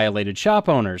fecally violated shop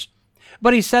owners.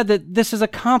 But he said that this is a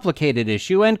complicated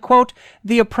issue and, quote,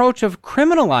 "The approach of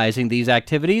criminalizing these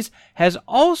activities has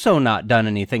also not done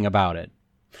anything about it."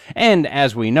 And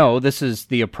as we know, this is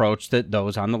the approach that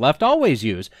those on the left always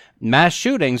use. Mass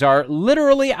shootings are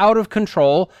literally out of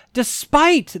control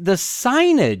despite the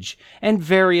signage and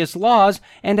various laws,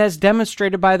 and as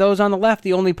demonstrated by those on the left,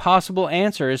 the only possible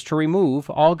answer is to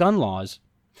remove all gun laws.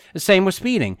 Same with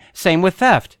speeding. Same with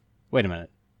theft. Wait a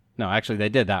minute. No, actually, they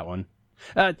did that one.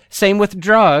 Same with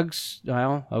drugs.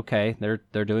 Well, okay,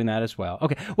 they're doing that as well.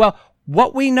 Okay, well,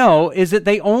 what we know is that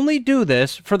they only do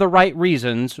this for the right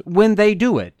reasons when they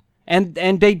do it. And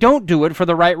they don't do it for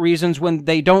the right reasons when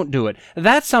they don't do it.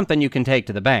 That's something you can take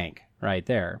to the bank, right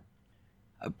there.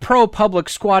 Pro-public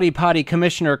Squatty Potty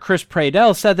Commissioner Chris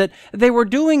Pradell said that they were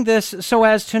doing this so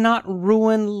as to not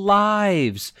ruin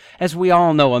lives. As we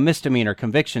all know, a misdemeanor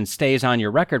conviction stays on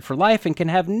your record for life and can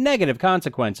have negative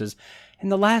consequences.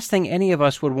 And the last thing any of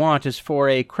us would want is for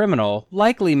a criminal,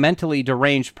 likely mentally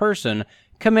deranged person,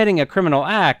 committing a criminal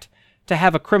act to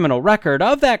have a criminal record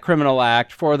of that criminal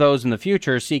act for those in the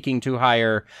future seeking to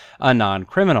hire a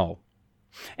non-criminal.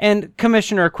 And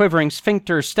Commissioner Quivering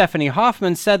Sphincter Stephanie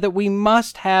Hoffman said that we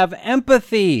must have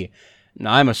empathy.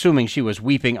 Now, I'm assuming she was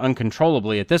weeping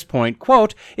uncontrollably at this point.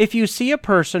 Quote, "If you see a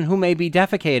person who may be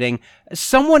defecating,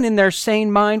 someone in their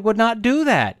sane mind would not do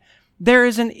that. There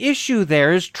is an issue,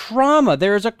 there is trauma,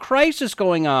 there is a crisis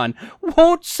going on.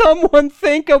 Won't someone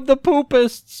think of the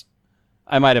poopists?"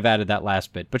 I might have added that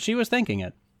last bit, but she was thinking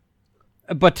it.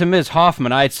 But to Ms.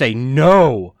 Hoffman, I'd say,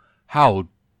 no! How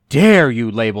dare you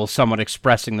label someone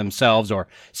expressing themselves or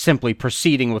simply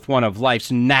proceeding with one of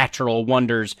life's natural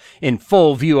wonders in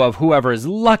full view of whoever is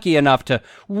lucky enough to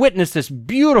witness this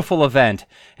beautiful event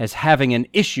as having an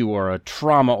issue or a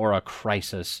trauma or a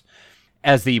crisis.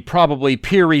 As the probably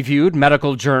peer-reviewed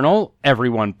medical journal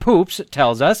Everyone Poops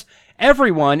tells us,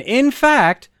 everyone, in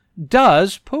fact,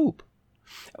 does poop.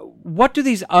 What do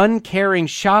these uncaring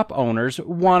shop owners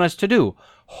want us to do?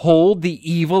 hold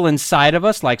the evil inside of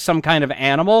us like some kind of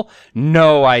animal?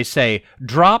 No, I say,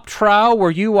 drop trow where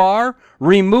you are,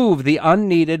 remove the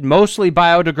unneeded, mostly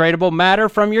biodegradable matter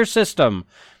from your system.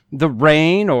 The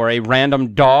rain or a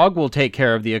random dog will take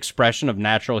care of the expression of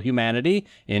natural humanity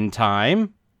in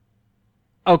time.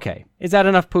 Okay, is that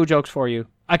enough poo jokes for you?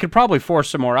 I could probably force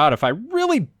some more out if I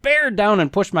really bared down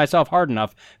and pushed myself hard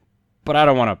enough, but I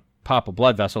don't want to pop a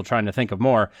blood vessel trying to think of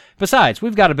more. Besides,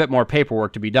 we've got a bit more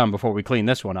paperwork to be done before we clean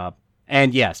this one up.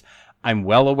 And yes, I'm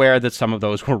well aware that some of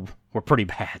those were pretty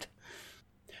bad.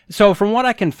 So from what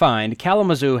I can find,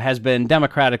 Kalamazoo has been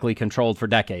democratically controlled for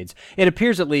decades. It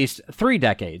appears at least 3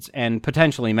 decades, and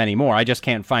potentially many more. I just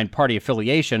can't find party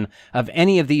affiliation of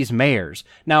any of these mayors.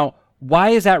 Now, why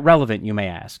is that relevant, you may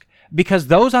ask? Because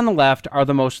those on the left are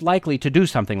the most likely to do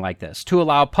something like this, to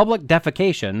allow public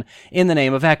defecation in the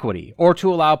name of equity, or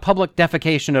to allow public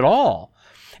defecation at all.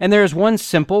 And there is one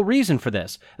simple reason for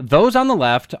this. Those on the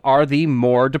left are the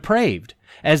more depraved,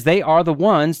 as they are the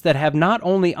ones that have not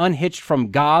only unhitched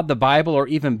from God, the Bible, or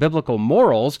even biblical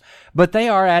morals, but they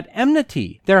are at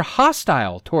enmity. They're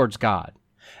hostile towards God.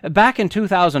 Back in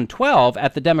 2012,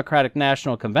 at the Democratic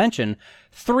National Convention,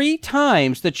 3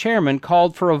 times the chairman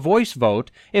called for a voice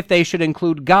vote if they should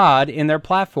include God in their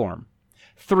platform.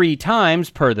 3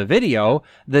 times, per the video,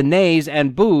 the nays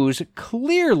and boos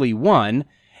clearly won,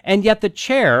 and yet the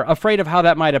chair, afraid of how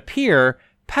that might appear,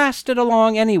 passed it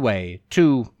along anyway,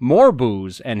 to more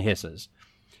boos and hisses.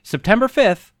 September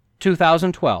 5th,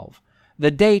 2012,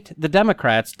 the date the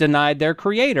Democrats denied their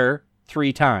creator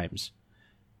 3 times.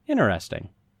 Interesting.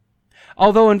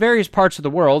 Although in various parts of the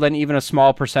world, and even a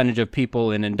small percentage of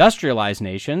people in industrialized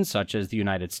nations, such as the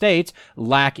United States,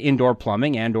 lack indoor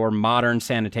plumbing and or modern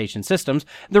sanitation systems,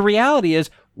 the reality is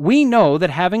we know that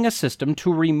having a system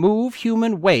to remove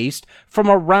human waste from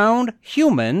around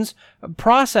humans,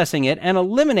 processing it and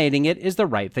eliminating it is the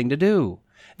right thing to do.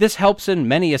 This helps in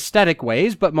many aesthetic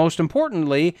ways, but most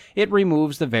importantly, it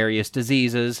removes the various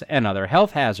diseases and other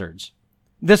health hazards.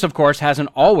 This, of course, hasn't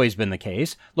always been the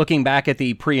case. Looking back at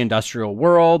the pre-industrial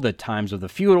world, the times of the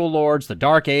feudal lords, the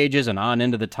Dark Ages, and on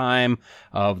into the time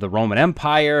of the Roman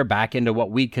Empire, back into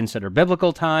what we'd consider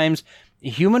biblical times,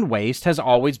 human waste has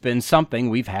always been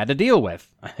something we've had to deal with.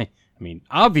 I mean,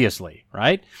 obviously,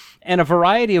 right? And a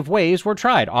variety of ways were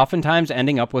tried, oftentimes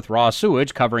ending up with raw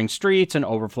sewage covering streets and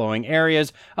overflowing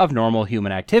areas of normal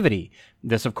human activity.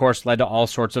 This, of course, led to all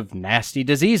sorts of nasty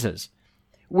diseases.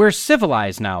 We're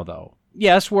civilized now, though.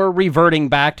 Yes, we're reverting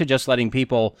back to just letting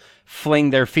people fling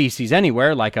their feces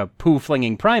anywhere like a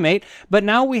poo-flinging primate, but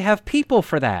now we have people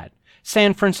for that.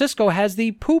 San Francisco has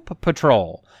the Poop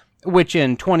Patrol, which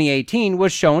in 2018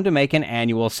 was shown to make an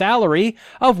annual salary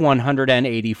of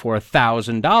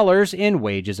 $184,000 in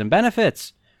wages and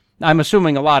benefits. I'm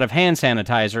assuming a lot of hand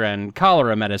sanitizer and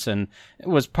cholera medicine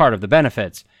was part of the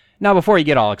benefits. Now, before you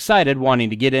get all excited wanting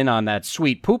to get in on that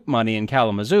sweet poop money in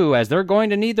Kalamazoo, as they're going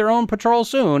to need their own patrol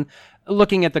soon,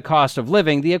 looking at the cost of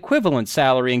living, the equivalent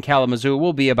salary in Kalamazoo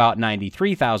will be about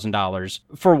 $93,000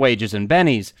 for wages and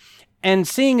bennies. And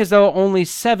seeing as though only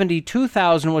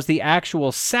 $72,000 was the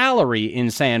actual salary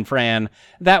in San Fran,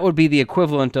 that would be the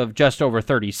equivalent of just over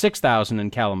 $36,000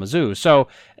 in Kalamazoo. So,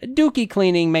 dookie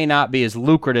cleaning may not be as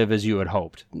lucrative as you had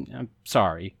hoped. I'm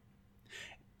sorry.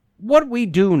 What we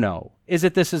do know is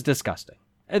that this is disgusting.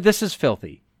 This is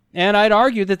filthy. And I'd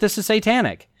argue that this is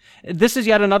satanic. This is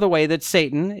yet another way that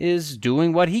Satan is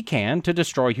doing what he can to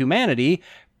destroy humanity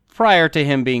prior to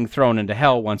him being thrown into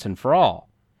hell once and for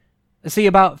all. See,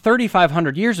 about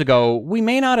 3,500 years ago, we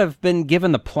may not have been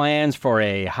given the plans for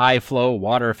a high-flow,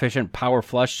 water-efficient,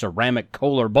 power-flush ceramic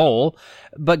Kohler bowl,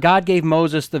 but God gave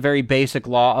Moses the very basic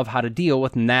law of how to deal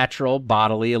with natural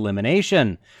bodily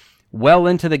elimination. Well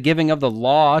into the giving of the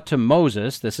law to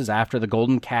Moses, this is after the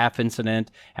golden calf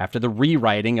incident, after the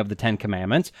rewriting of the Ten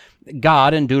Commandments,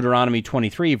 God in Deuteronomy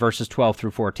 23, verses 12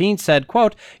 through 14, said,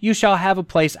 quote, "You shall have a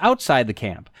place outside the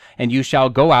camp, and you shall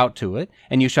go out to it,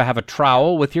 and you shall have a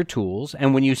trowel with your tools,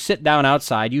 and when you sit down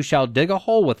outside, you shall dig a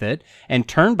hole with it, and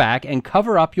turn back and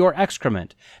cover up your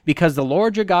excrement, because the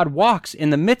Lord your God walks in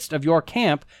the midst of your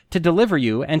camp to deliver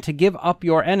you and to give up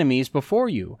your enemies before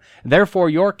you. Therefore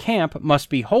your camp must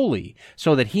be holy,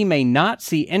 so that he may not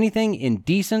see anything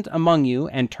indecent among you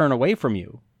and turn away from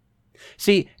you."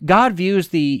 See, God views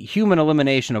the human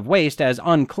elimination of waste as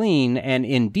unclean and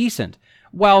indecent,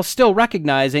 while still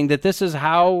recognizing that this is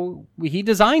how he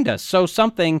designed us, so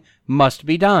something must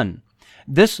be done.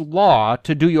 This law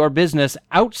to do your business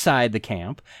outside the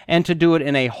camp and to do it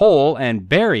in a hole and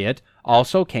bury it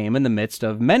also came in the midst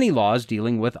of many laws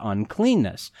dealing with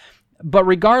uncleanness. But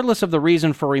regardless of the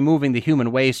reason for removing the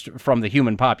human waste from the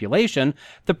human population,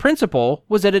 the principle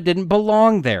was that it didn't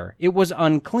belong there. It was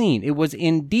unclean. It was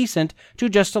indecent to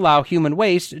just allow human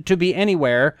waste to be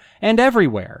anywhere and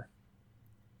everywhere.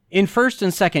 In 1st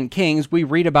and 2nd Kings, we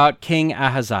read about King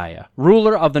Ahaziah,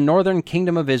 ruler of the northern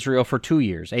kingdom of Israel for 2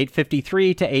 years,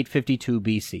 853 to 852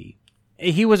 BC.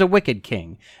 He was a wicked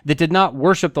king that did not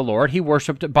worship the Lord. He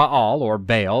worshipped Baal or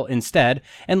Baal instead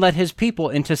and led his people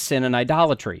into sin and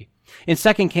idolatry. In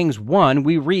 2 Kings 1,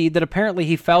 we read that apparently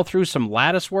he fell through some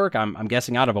lattice work, I'm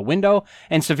guessing out of a window,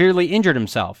 and severely injured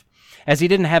himself. As he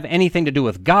didn't have anything to do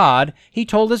with God, he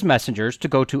told his messengers to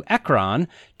go to Ekron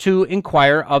to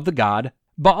inquire of the god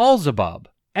Baal-zebub,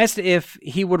 as to if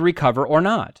he would recover or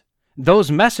not.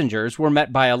 Those messengers were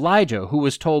met by Elijah, who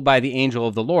was told by the angel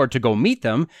of the Lord to go meet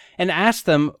them and ask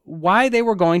them why they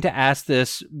were going to ask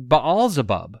this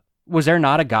Baal-zebub. Was there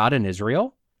not a God in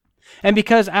Israel? And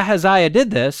because Ahaziah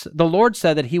did this, the Lord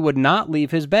said that he would not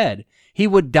leave his bed. He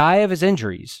would die of his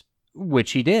injuries,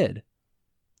 which he did.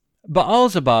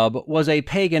 Baal-zebub was a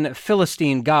pagan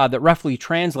Philistine god that roughly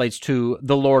translates to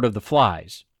the Lord of the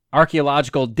Flies.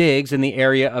 Archaeological digs in the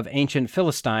area of ancient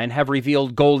Philistine have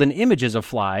revealed golden images of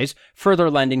flies, further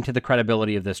lending to the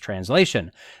credibility of this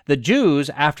translation. The Jews,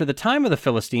 after the time of the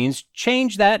Philistines,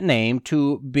 changed that name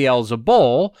to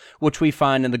Beelzebul, which we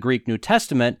find in the Greek New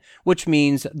Testament, which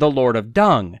means the Lord of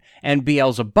Dung, and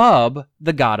Beelzebub,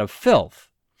 the god of filth,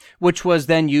 which was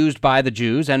then used by the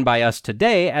Jews and by us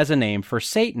today as a name for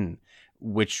Satan,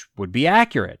 which would be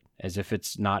accurate. As if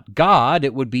it's not God,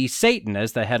 it would be Satan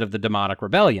as the head of the demonic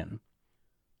rebellion.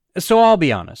 So I'll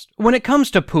be honest. When it comes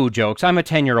to poo jokes, I'm a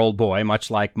 10-year-old boy, much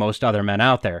like most other men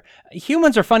out there.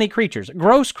 Humans are funny creatures,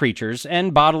 gross creatures,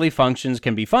 and bodily functions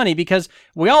can be funny because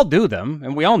we all do them,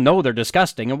 and we all know they're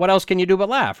disgusting, and what else can you do but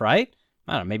laugh, right?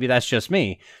 I don't know, maybe that's just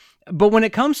me. But when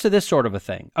it comes to this sort of a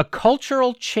thing, a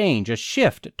cultural change, a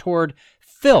shift toward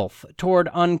filth, toward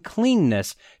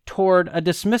uncleanness, toward a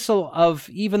dismissal of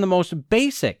even the most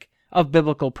basic of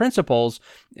biblical principles,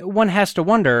 one has to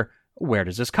wonder, where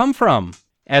does this come from?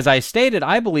 As I stated,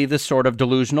 I believe this sort of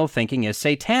delusional thinking is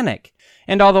satanic.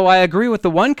 And although I agree with the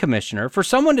one commissioner, for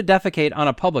someone to defecate on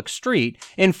a public street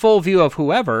in full view of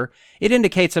whoever, it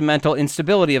indicates a mental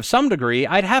instability of some degree.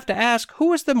 I'd have to ask,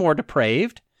 who is the more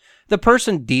depraved? The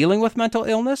person dealing with mental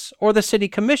illness or the city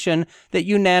commission that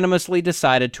unanimously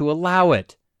decided to allow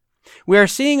it? We are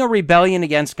seeing a rebellion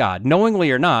against God, knowingly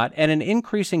or not, at an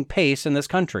increasing pace in this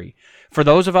country. For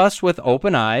those of us with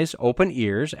open eyes, open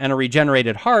ears, and a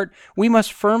regenerated heart, we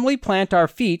must firmly plant our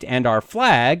feet and our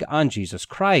flag on Jesus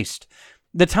Christ.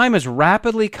 The time is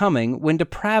rapidly coming when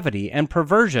depravity and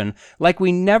perversion, like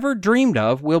we never dreamed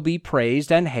of, will be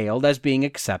praised and hailed as being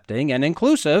accepting and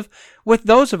inclusive, with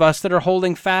those of us that are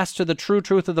holding fast to the true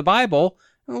truth of the Bible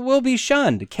will be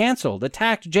shunned, canceled,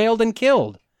 attacked, jailed, and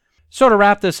killed. So to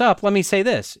wrap this up, let me say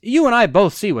this. You and I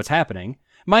both see what's happening.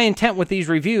 My intent with these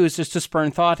reviews is to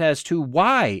spurn thought as to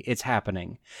why it's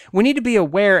happening. We need to be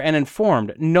aware and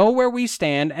informed, know where we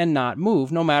stand, and not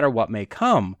move, no matter what may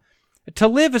come. To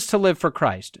live is to live for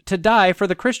Christ. To die for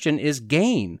the Christian is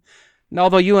gain.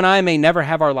 Although you and I may never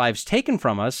have our lives taken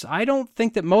from us, I don't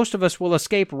think that most of us will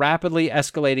escape rapidly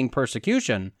escalating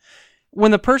persecution.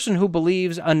 When the person who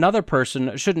believes another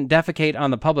person shouldn't defecate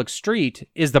on the public street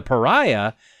is the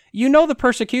pariah, you know the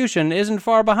persecution isn't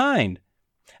far behind.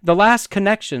 The last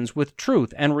connections with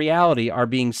truth and reality are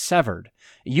being severed.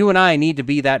 You and I need to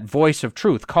be that voice of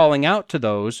truth calling out to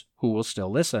those who will still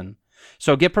listen.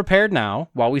 So get prepared now,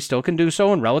 while we still can do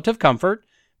so in relative comfort,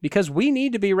 because we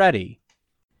need to be ready.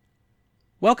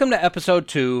 Welcome to episode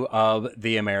 2 of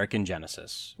The American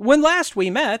Genesis. When last we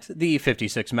met, the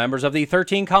 56 members of the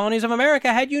 13 colonies of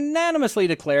America had unanimously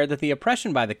declared that the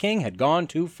oppression by the king had gone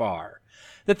too far,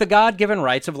 that the God-given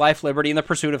rights of life, liberty, and the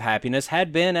pursuit of happiness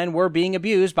had been and were being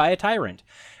abused by a tyrant.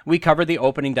 We covered the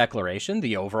opening declaration,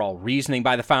 the overall reasoning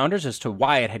by the founders as to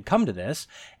why it had come to this,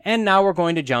 and now we're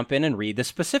going to jump in and read the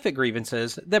specific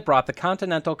grievances that brought the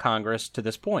Continental Congress to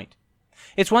this point.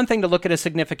 It's one thing to look at a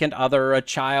significant other, a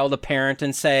child, a parent,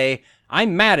 and say,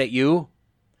 "I'm mad at you."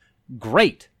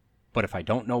 Great, but if I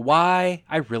don't know why,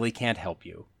 I really can't help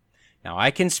you. Now,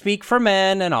 I can speak for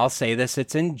men, and I'll say this,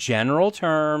 it's in general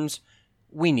terms.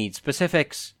 We need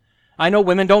specifics. I know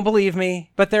women don't believe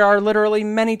me, but there are literally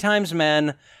many times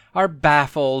men are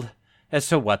baffled as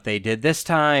to what they did this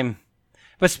time.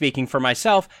 But speaking for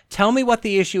myself, tell me what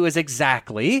the issue is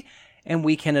exactly, and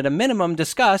we can at a minimum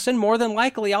discuss, and more than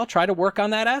likely I'll try to work on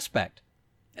that aspect.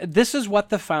 This is what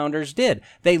the founders did.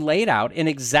 They laid out in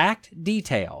exact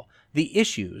detail the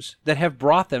issues that have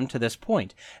brought them to this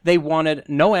point. They wanted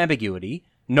no ambiguity,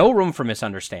 No room for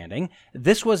misunderstanding.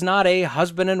 This was not a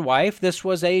husband and wife. This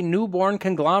was a newborn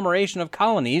conglomeration of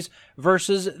colonies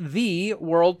versus the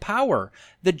world power.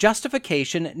 The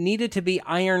justification needed to be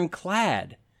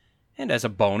ironclad. And as a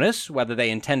bonus, whether they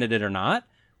intended it or not,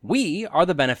 we are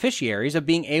the beneficiaries of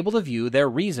being able to view their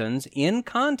reasons in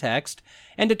context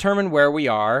and determine where we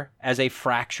are as a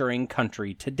fracturing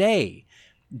country today.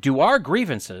 Do our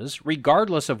grievances,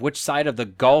 regardless of which side of the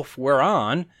gulf we're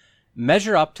on,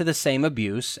 measure up to the same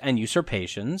abuse and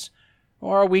usurpations,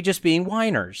 or are we just being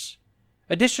whiners?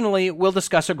 Additionally, we'll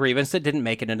discuss a grievance that didn't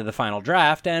make it into the final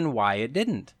draft and why it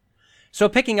didn't. So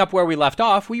picking up where we left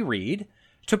off, we read,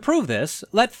 "To prove this,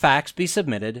 let facts be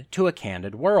submitted to a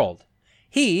candid world.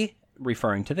 He,"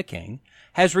 referring to the king,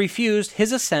 "has refused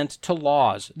his assent to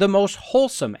laws, the most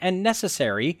wholesome and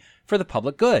necessary for the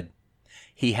public good.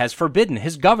 He has forbidden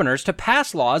his governors to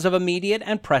pass laws of immediate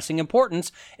and pressing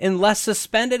importance unless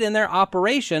suspended in their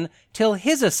operation till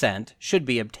his assent should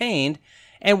be obtained,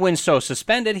 and when so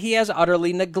suspended he has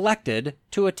utterly neglected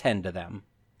to attend to them.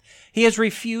 He has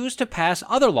refused to pass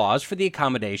other laws for the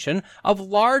accommodation of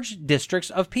large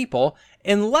districts of people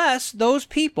unless those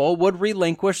people would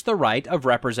relinquish the right of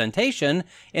representation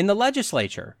in the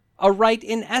legislature, a right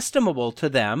inestimable to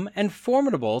them and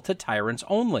formidable to tyrants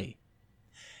only.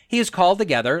 He has called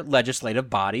together legislative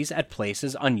bodies at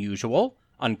places unusual,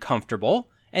 uncomfortable,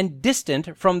 and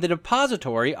distant from the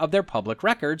depository of their public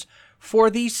records for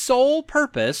the sole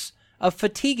purpose of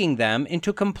fatiguing them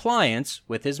into compliance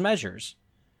with his measures.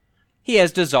 He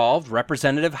has dissolved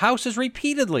representative houses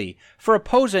repeatedly for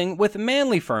opposing with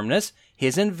manly firmness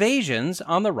his invasions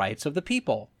on the rights of the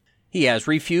people. He has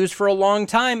refused for a long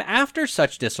time after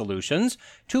such dissolutions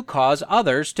to cause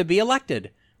others to be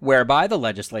elected, whereby the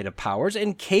legislative powers,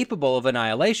 incapable of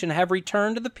annihilation, have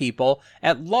returned to the people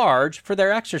at large for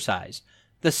their exercise,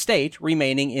 the state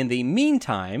remaining in the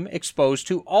meantime exposed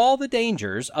to all the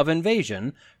dangers of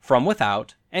invasion from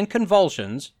without and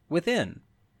convulsions within.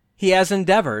 He has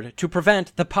endeavored to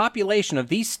prevent the population of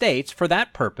these states for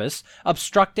that purpose,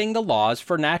 obstructing the laws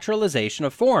for naturalization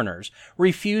of foreigners,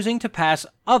 refusing to pass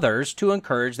others to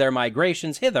encourage their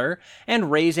migrations hither,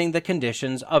 and raising the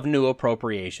conditions of new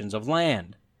appropriations of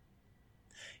land.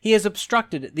 He has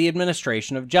obstructed the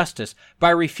administration of justice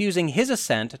by refusing his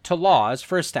assent to laws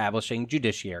for establishing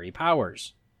judiciary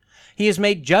powers. He has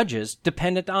made judges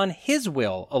dependent on his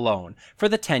will alone for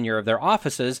the tenure of their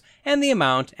offices and the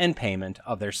amount and payment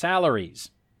of their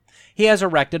salaries. He has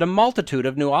erected a multitude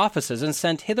of new offices and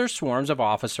sent hither swarms of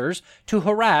officers to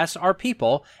harass our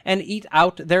people and eat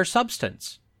out their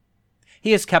substance.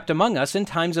 He has kept among us in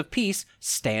times of peace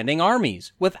standing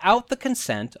armies without the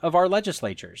consent of our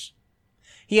legislatures.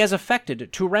 He has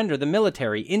affected to render the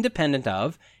military independent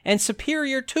of and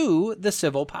superior to the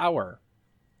civil power.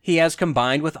 He has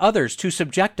combined with others to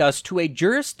subject us to a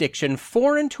jurisdiction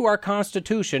foreign to our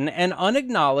Constitution and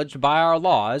unacknowledged by our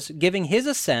laws, giving his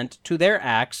assent to their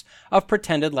acts of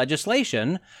pretended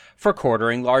legislation for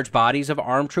quartering large bodies of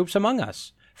armed troops among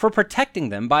us, for protecting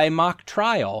them by a mock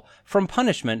trial from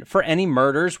punishment for any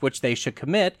murders which they should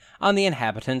commit on the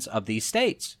inhabitants of these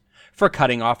states, for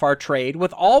cutting off our trade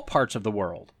with all parts of the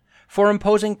world, for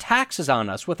imposing taxes on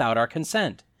us without our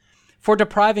consent, for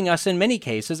depriving us in many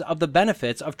cases of the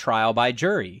benefits of trial by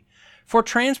jury, for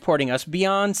transporting us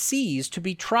beyond seas to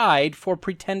be tried for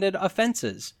pretended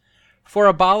offenses, for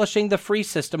abolishing the free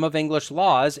system of English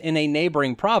laws in a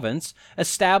neighboring province,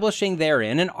 establishing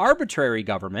therein an arbitrary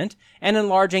government, and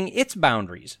enlarging its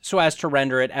boundaries so as to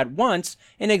render it at once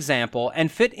an example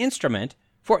and fit instrument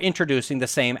for introducing the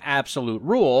same absolute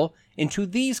rule into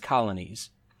these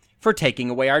colonies, for taking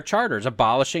away our charters,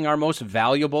 abolishing our most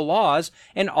valuable laws,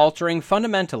 and altering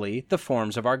fundamentally the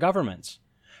forms of our governments,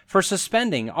 for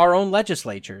suspending our own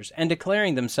legislatures and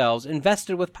declaring themselves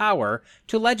invested with power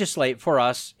to legislate for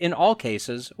us in all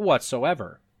cases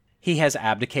whatsoever. He has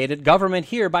abdicated government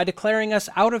here by declaring us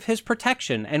out of his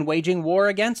protection and waging war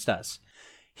against us.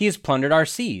 He has plundered our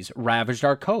seas, ravaged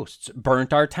our coasts,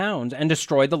 burnt our towns, and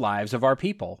destroyed the lives of our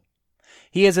people.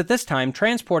 He is at this time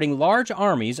transporting large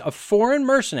armies of foreign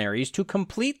mercenaries to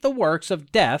complete the works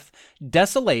of death,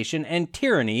 desolation, and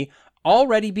tyranny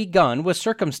already begun with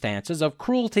circumstances of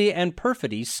cruelty and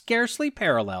perfidy scarcely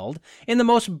paralleled in the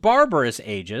most barbarous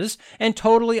ages and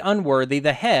totally unworthy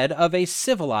the head of a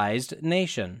civilized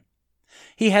nation.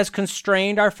 He has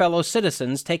constrained our fellow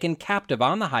citizens taken captive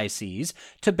on the high seas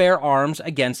to bear arms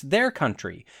against their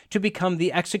country, to become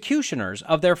the executioners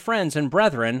of their friends and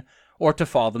brethren, or to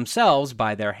fall themselves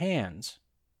by their hands.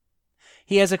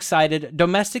 He has excited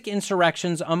domestic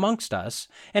insurrections amongst us,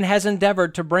 and has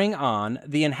endeavored to bring on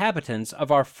the inhabitants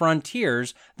of our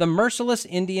frontiers the merciless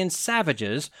Indian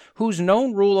savages, whose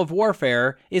known rule of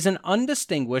warfare is an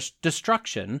undistinguished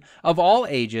destruction of all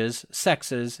ages,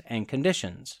 sexes, and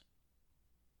conditions.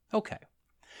 Okay.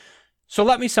 So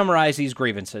let me summarize these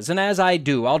grievances, and as I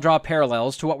do, I'll draw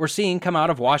parallels to what we're seeing come out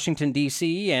of Washington,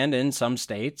 D.C., and in some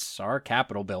states, our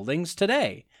Capitol buildings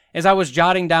today. As I was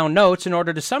jotting down notes in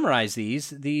order to summarize these,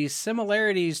 the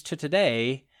similarities to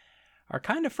today are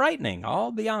kind of frightening,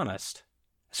 I'll be honest.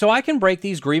 So I can break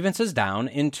these grievances down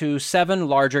into 7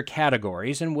 larger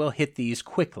categories, and we'll hit these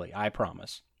quickly, I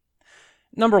promise.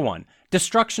 Number 1,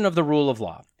 destruction of the rule of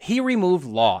law. He removed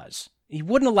laws. He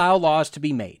wouldn't allow laws to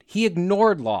be made. He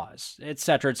ignored laws,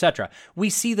 etc., etc. We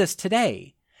see this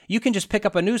today. You can just pick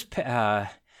up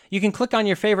a you can click on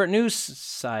your favorite news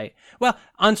site. Well,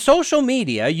 on social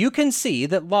media, you can see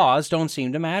that laws don't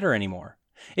seem to matter anymore.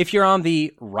 If you're on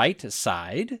the right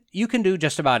side, you can do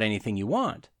just about anything you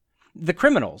want. The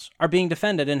criminals are being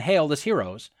defended and hailed as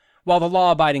heroes, while the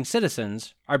law-abiding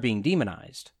citizens are being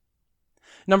demonized.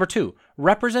 Number 2,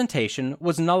 representation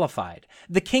was nullified.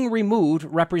 The king removed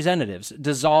representatives,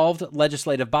 dissolved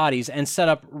legislative bodies, and set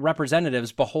up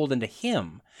representatives beholden to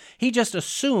him. He just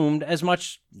assumed as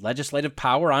much legislative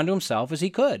power onto himself as he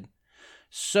could.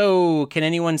 So, can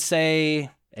anyone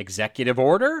say executive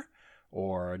order?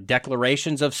 Or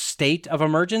declarations of state of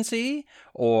emergency?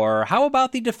 Or how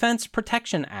about the Defense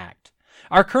Protection Act?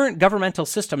 Our current governmental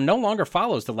system no longer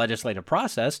follows the legislative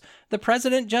process. The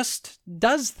president just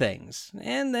does things,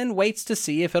 and then waits to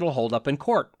see if it'll hold up in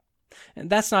court. And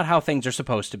that's not how things are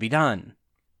supposed to be done.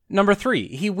 Number 3,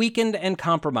 he weakened and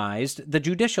compromised the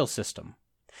judicial system.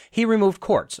 He removed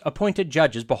courts, appointed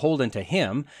judges beholden to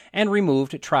him, and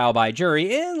removed trial by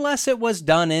jury, unless it was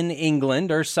done in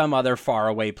England or some other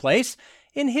faraway place,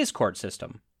 in his court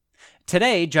system.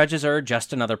 Today, judges are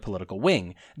just another political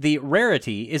wing. The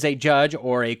rarity is a judge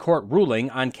or a court ruling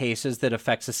on cases that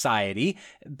affect society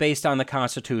based on the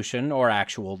Constitution or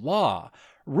actual law.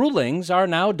 Rulings are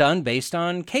now done based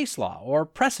on case law or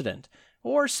precedent,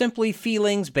 or simply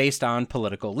feelings based on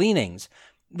political leanings.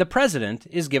 The president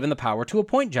is given the power to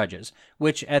appoint judges,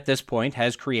 which at this point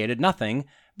has created nothing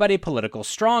but a political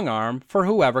strong arm for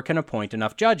whoever can appoint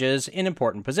enough judges in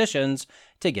important positions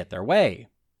to get their way.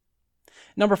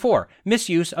 Number 4,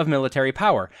 misuse of military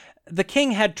power. The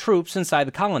king had troops inside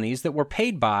the colonies that were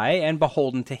paid by and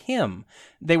beholden to him.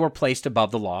 They were placed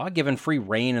above the law, given free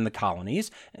rein in the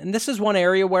colonies, and this is one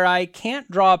area where I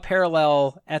can't draw a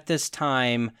parallel at this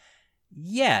time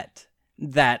yet.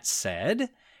 That said,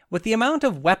 with the amount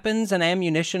of weapons and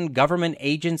ammunition government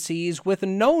agencies with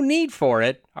no need for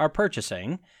it are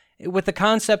purchasing, with the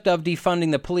concept of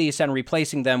defunding the police and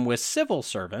replacing them with civil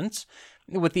servants,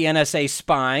 with the NSA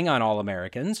spying on all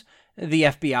Americans, the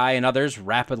FBI and others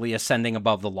rapidly ascending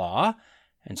above the law,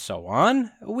 and so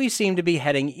on, we seem to be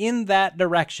heading in that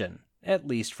direction, at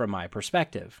least from my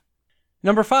perspective.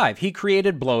 Number 5, he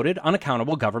created bloated,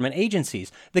 unaccountable government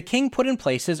agencies. The king put in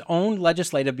place his own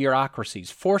legislative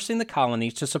bureaucracies, forcing the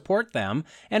colonies to support them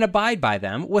and abide by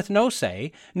them with no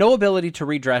say, no ability to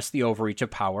redress the overreach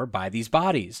of power by these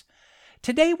bodies.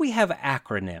 Today we have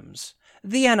acronyms: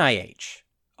 the NIH,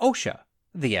 OSHA,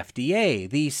 the FDA,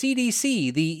 the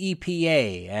CDC, the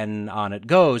EPA, and on it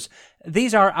goes.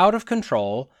 These are out of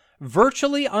control,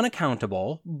 virtually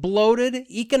unaccountable, bloated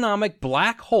economic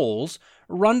black holes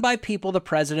run by people the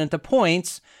president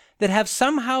appoints that have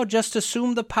somehow just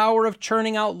assumed the power of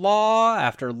churning out law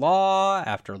after law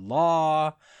after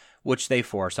law, which they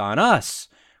force on us,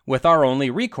 with our only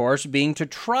recourse being to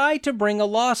try to bring a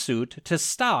lawsuit to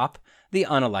stop the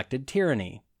unelected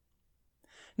tyranny.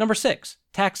 Number 6,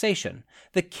 taxation.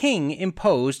 The king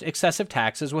imposed excessive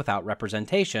taxes without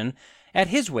representation, at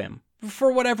his whim,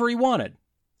 for whatever he wanted.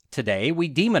 Today,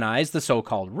 we demonize the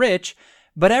so-called rich,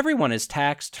 but everyone is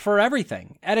taxed for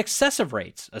everything, at excessive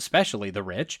rates, especially the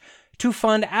rich, to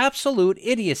fund absolute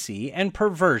idiocy and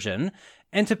perversion,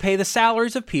 and to pay the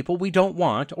salaries of people we don't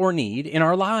want or need in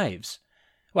our lives.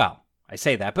 Well, I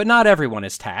say that, but not everyone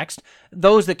is taxed.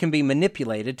 Those that can be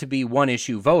manipulated to be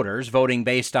one-issue voters, voting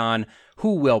based on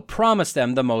who will promise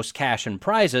them the most cash and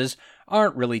prizes,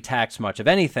 aren't really taxed much of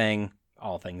anything,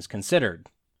 all things considered.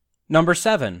 Number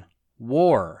 7,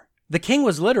 war. The king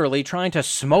was literally trying to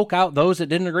smoke out those that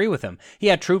didn't agree with him. He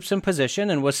had troops in position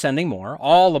and was sending more,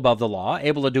 all above the law,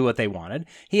 able to do what they wanted.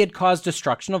 He had caused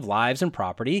destruction of lives and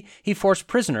property. He forced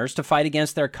prisoners to fight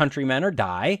against their countrymen or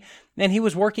die, and he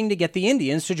was working to get the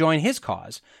Indians to join his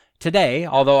cause. Today,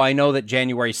 although I know that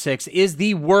January 6th is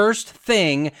the worst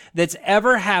thing that's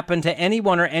ever happened to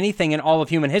anyone or anything in all of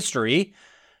human history,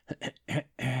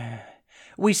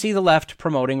 We see the left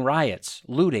promoting riots,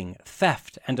 looting,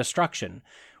 theft, and destruction.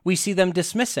 We see them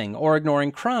dismissing or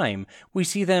ignoring crime. We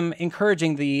see them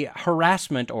encouraging the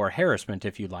harassment or harassment,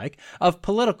 if you like, of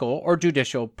political or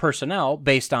judicial personnel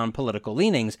based on political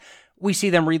leanings. We see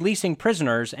them releasing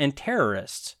prisoners and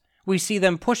terrorists. We see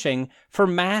them pushing for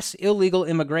mass illegal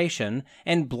immigration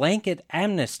and blanket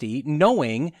amnesty,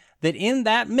 knowing that in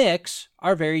that mix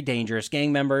are very dangerous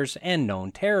gang members and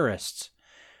known terrorists.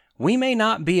 We may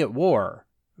not be at war,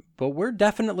 but we're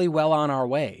definitely well on our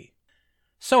way.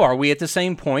 So are we at the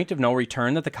same point of no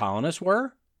return that the colonists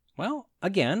were? Well,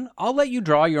 again, I'll let you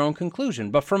draw your own conclusion,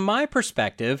 but from my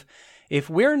perspective, if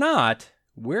we're not,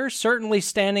 we're certainly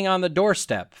standing on the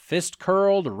doorstep, fist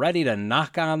curled, ready to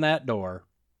knock on that door.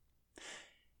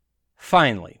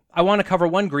 Finally, I want to cover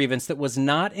one grievance that was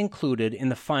not included in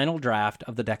the final draft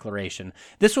of the Declaration.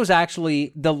 This was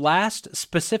actually the last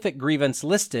specific grievance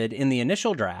listed in the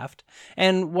initial draft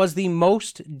and was the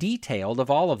most detailed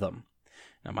of all of them.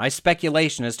 Now, my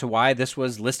speculation as to why this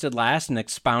was listed last and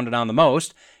expounded on the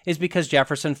most is because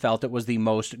Jefferson felt it was the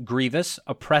most grievous,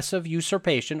 oppressive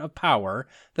usurpation of power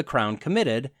the Crown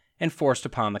committed and forced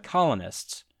upon the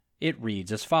colonists. It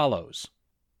reads as follows.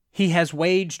 He has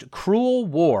waged cruel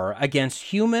war against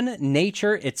human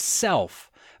nature itself,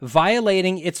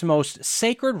 violating its most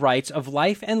sacred rights of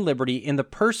life and liberty in the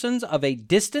persons of a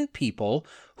distant people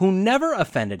who never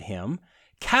offended him,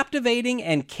 captivating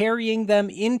and carrying them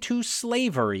into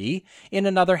slavery in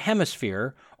another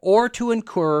hemisphere, or to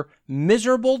incur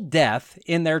miserable death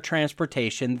in their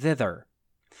transportation thither.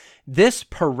 This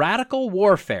piratical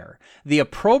warfare, the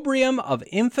opprobrium of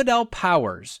infidel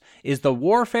powers, is the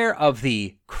warfare of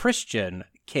the Christian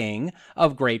King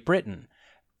of Great Britain,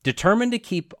 determined to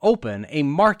keep open a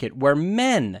market where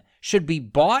men should be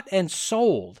bought and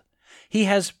sold. He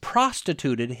has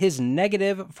prostituted his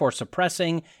negative for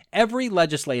suppressing every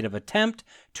legislative attempt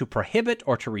to prohibit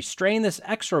or to restrain this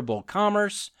execrable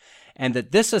commerce, and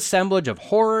that this assemblage of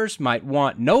horrors might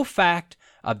want no fact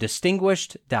of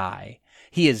distinguished dye.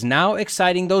 He is now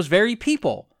exciting those very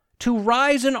people to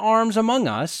rise in arms among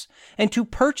us and to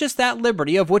purchase that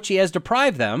liberty of which he has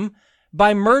deprived them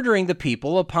by murdering the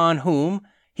people upon whom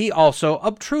he also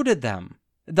obtruded them,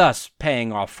 thus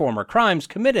paying off former crimes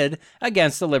committed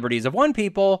against the liberties of one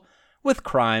people with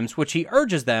crimes which he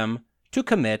urges them to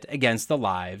commit against the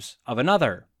lives of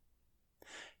another.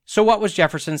 So what was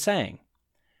Jefferson saying?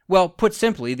 Well, put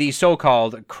simply, the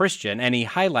so-called Christian, and he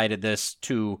highlighted this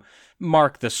to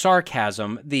mark the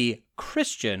sarcasm, the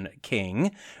Christian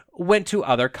king went to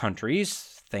other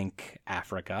countries, think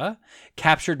Africa,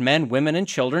 captured men, women, and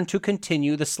children to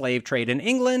continue the slave trade in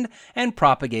England and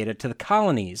propagate it to the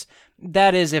colonies.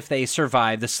 That is, if they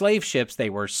survived the slave ships they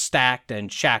were stacked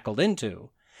and shackled into.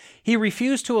 He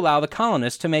refused to allow the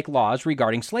colonists to make laws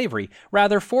regarding slavery,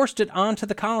 rather forced it onto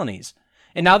the colonies.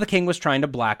 And now the king was trying to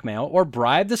blackmail or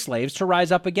bribe the slaves to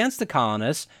rise up against the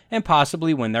colonists and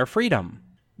possibly win their freedom.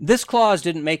 This clause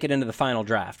didn't make it into the final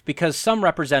draft because some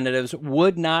representatives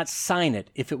would not sign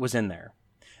it if it was in there.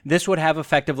 This would have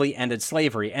effectively ended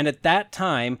slavery, and at that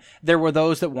time, there were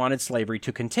those that wanted slavery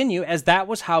to continue, as that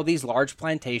was how these large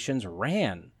plantations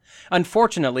ran.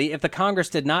 Unfortunately, if the Congress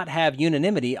did not have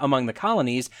unanimity among the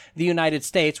colonies, the United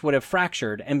States would have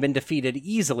fractured and been defeated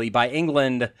easily by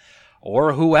England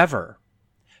or whoever.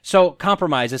 So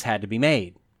compromises had to be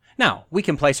made. Now, we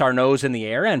can place our nose in the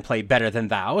air and play better than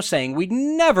thou, saying we'd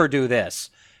never do this.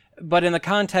 But in the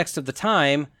context of the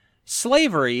time,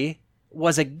 slavery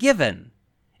was a given.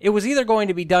 It was either going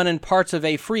to be done in parts of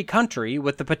a free country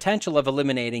with the potential of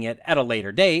eliminating it at a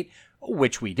later date,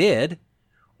 which we did,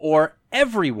 or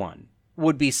everyone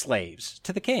would be slaves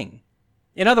to the king.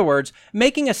 In other words,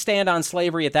 making a stand on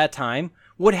slavery at that time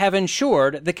would have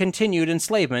ensured the continued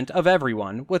enslavement of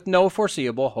everyone with no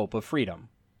foreseeable hope of freedom.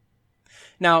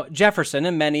 Now, Jefferson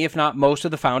and many, if not most,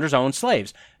 of the founders owned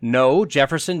slaves. No,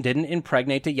 Jefferson didn't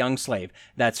impregnate a young slave.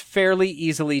 That's fairly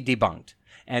easily debunked.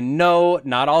 And no,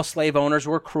 not all slave owners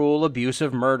were cruel,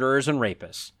 abusive murderers and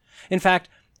rapists. In fact,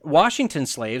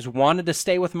 Washington's slaves wanted to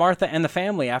stay with Martha and the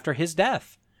family after his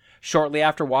death. Shortly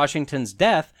after Washington's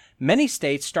death, many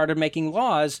states started making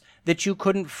laws that you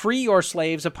couldn't free your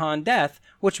slaves upon death,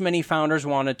 which many founders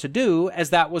wanted to do,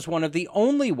 as that was one of the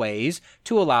only ways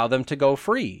to allow them to go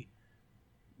free.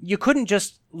 You couldn't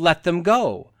just let them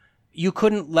go. You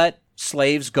couldn't let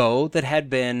slaves go that had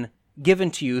been given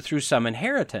to you through some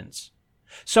inheritance.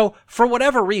 So, for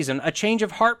whatever reason, a change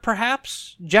of heart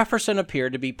perhaps, Jefferson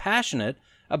appeared to be passionate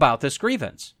about this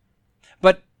grievance.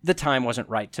 But the time wasn't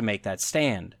right to make that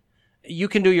stand. You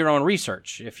can do your own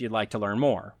research if you'd like to learn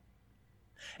more.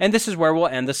 And this is where we'll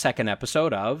end the second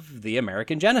episode of The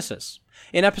American Genesis.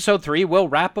 In episode 3, we'll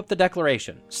wrap up the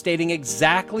Declaration, stating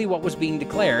exactly what was being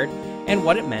declared and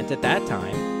what it meant at that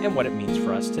time and what it means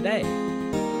for us today.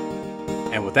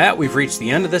 And with that, we've reached the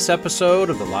end of this episode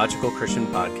of the Logical Christian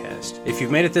Podcast. If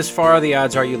you've made it this far, the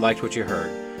odds are you liked what you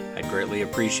heard. I'd greatly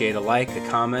appreciate a like, a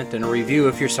comment, and a review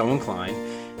if you're so inclined.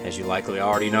 As you likely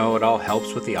already know, it all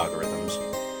helps with the algorithms.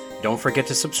 Don't forget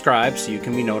to subscribe so you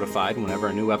can be notified whenever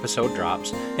a new episode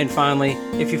drops. And finally,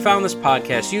 if you found this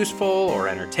podcast useful or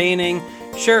entertaining,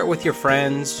 share it with your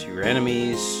friends, your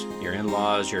enemies, your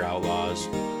in-laws, your outlaws.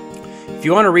 If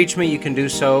you want to reach me, you can do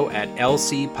so at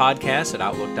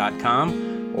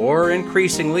lcpodcast@outlook.com, or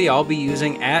increasingly, I'll be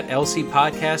using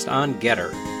 @lcpodcast on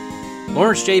Getter.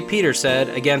 Lawrence J. Peter said,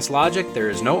 "Against logic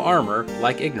there is no armor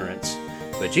like ignorance.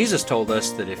 But Jesus told us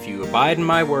that if you abide in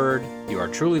my word, you are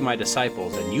truly my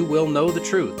disciples, and you will know the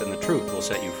truth, and the truth will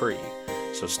set you free."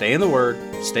 So stay in the word,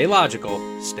 stay logical,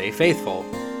 stay faithful,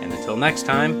 and until next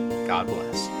time, God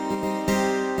bless.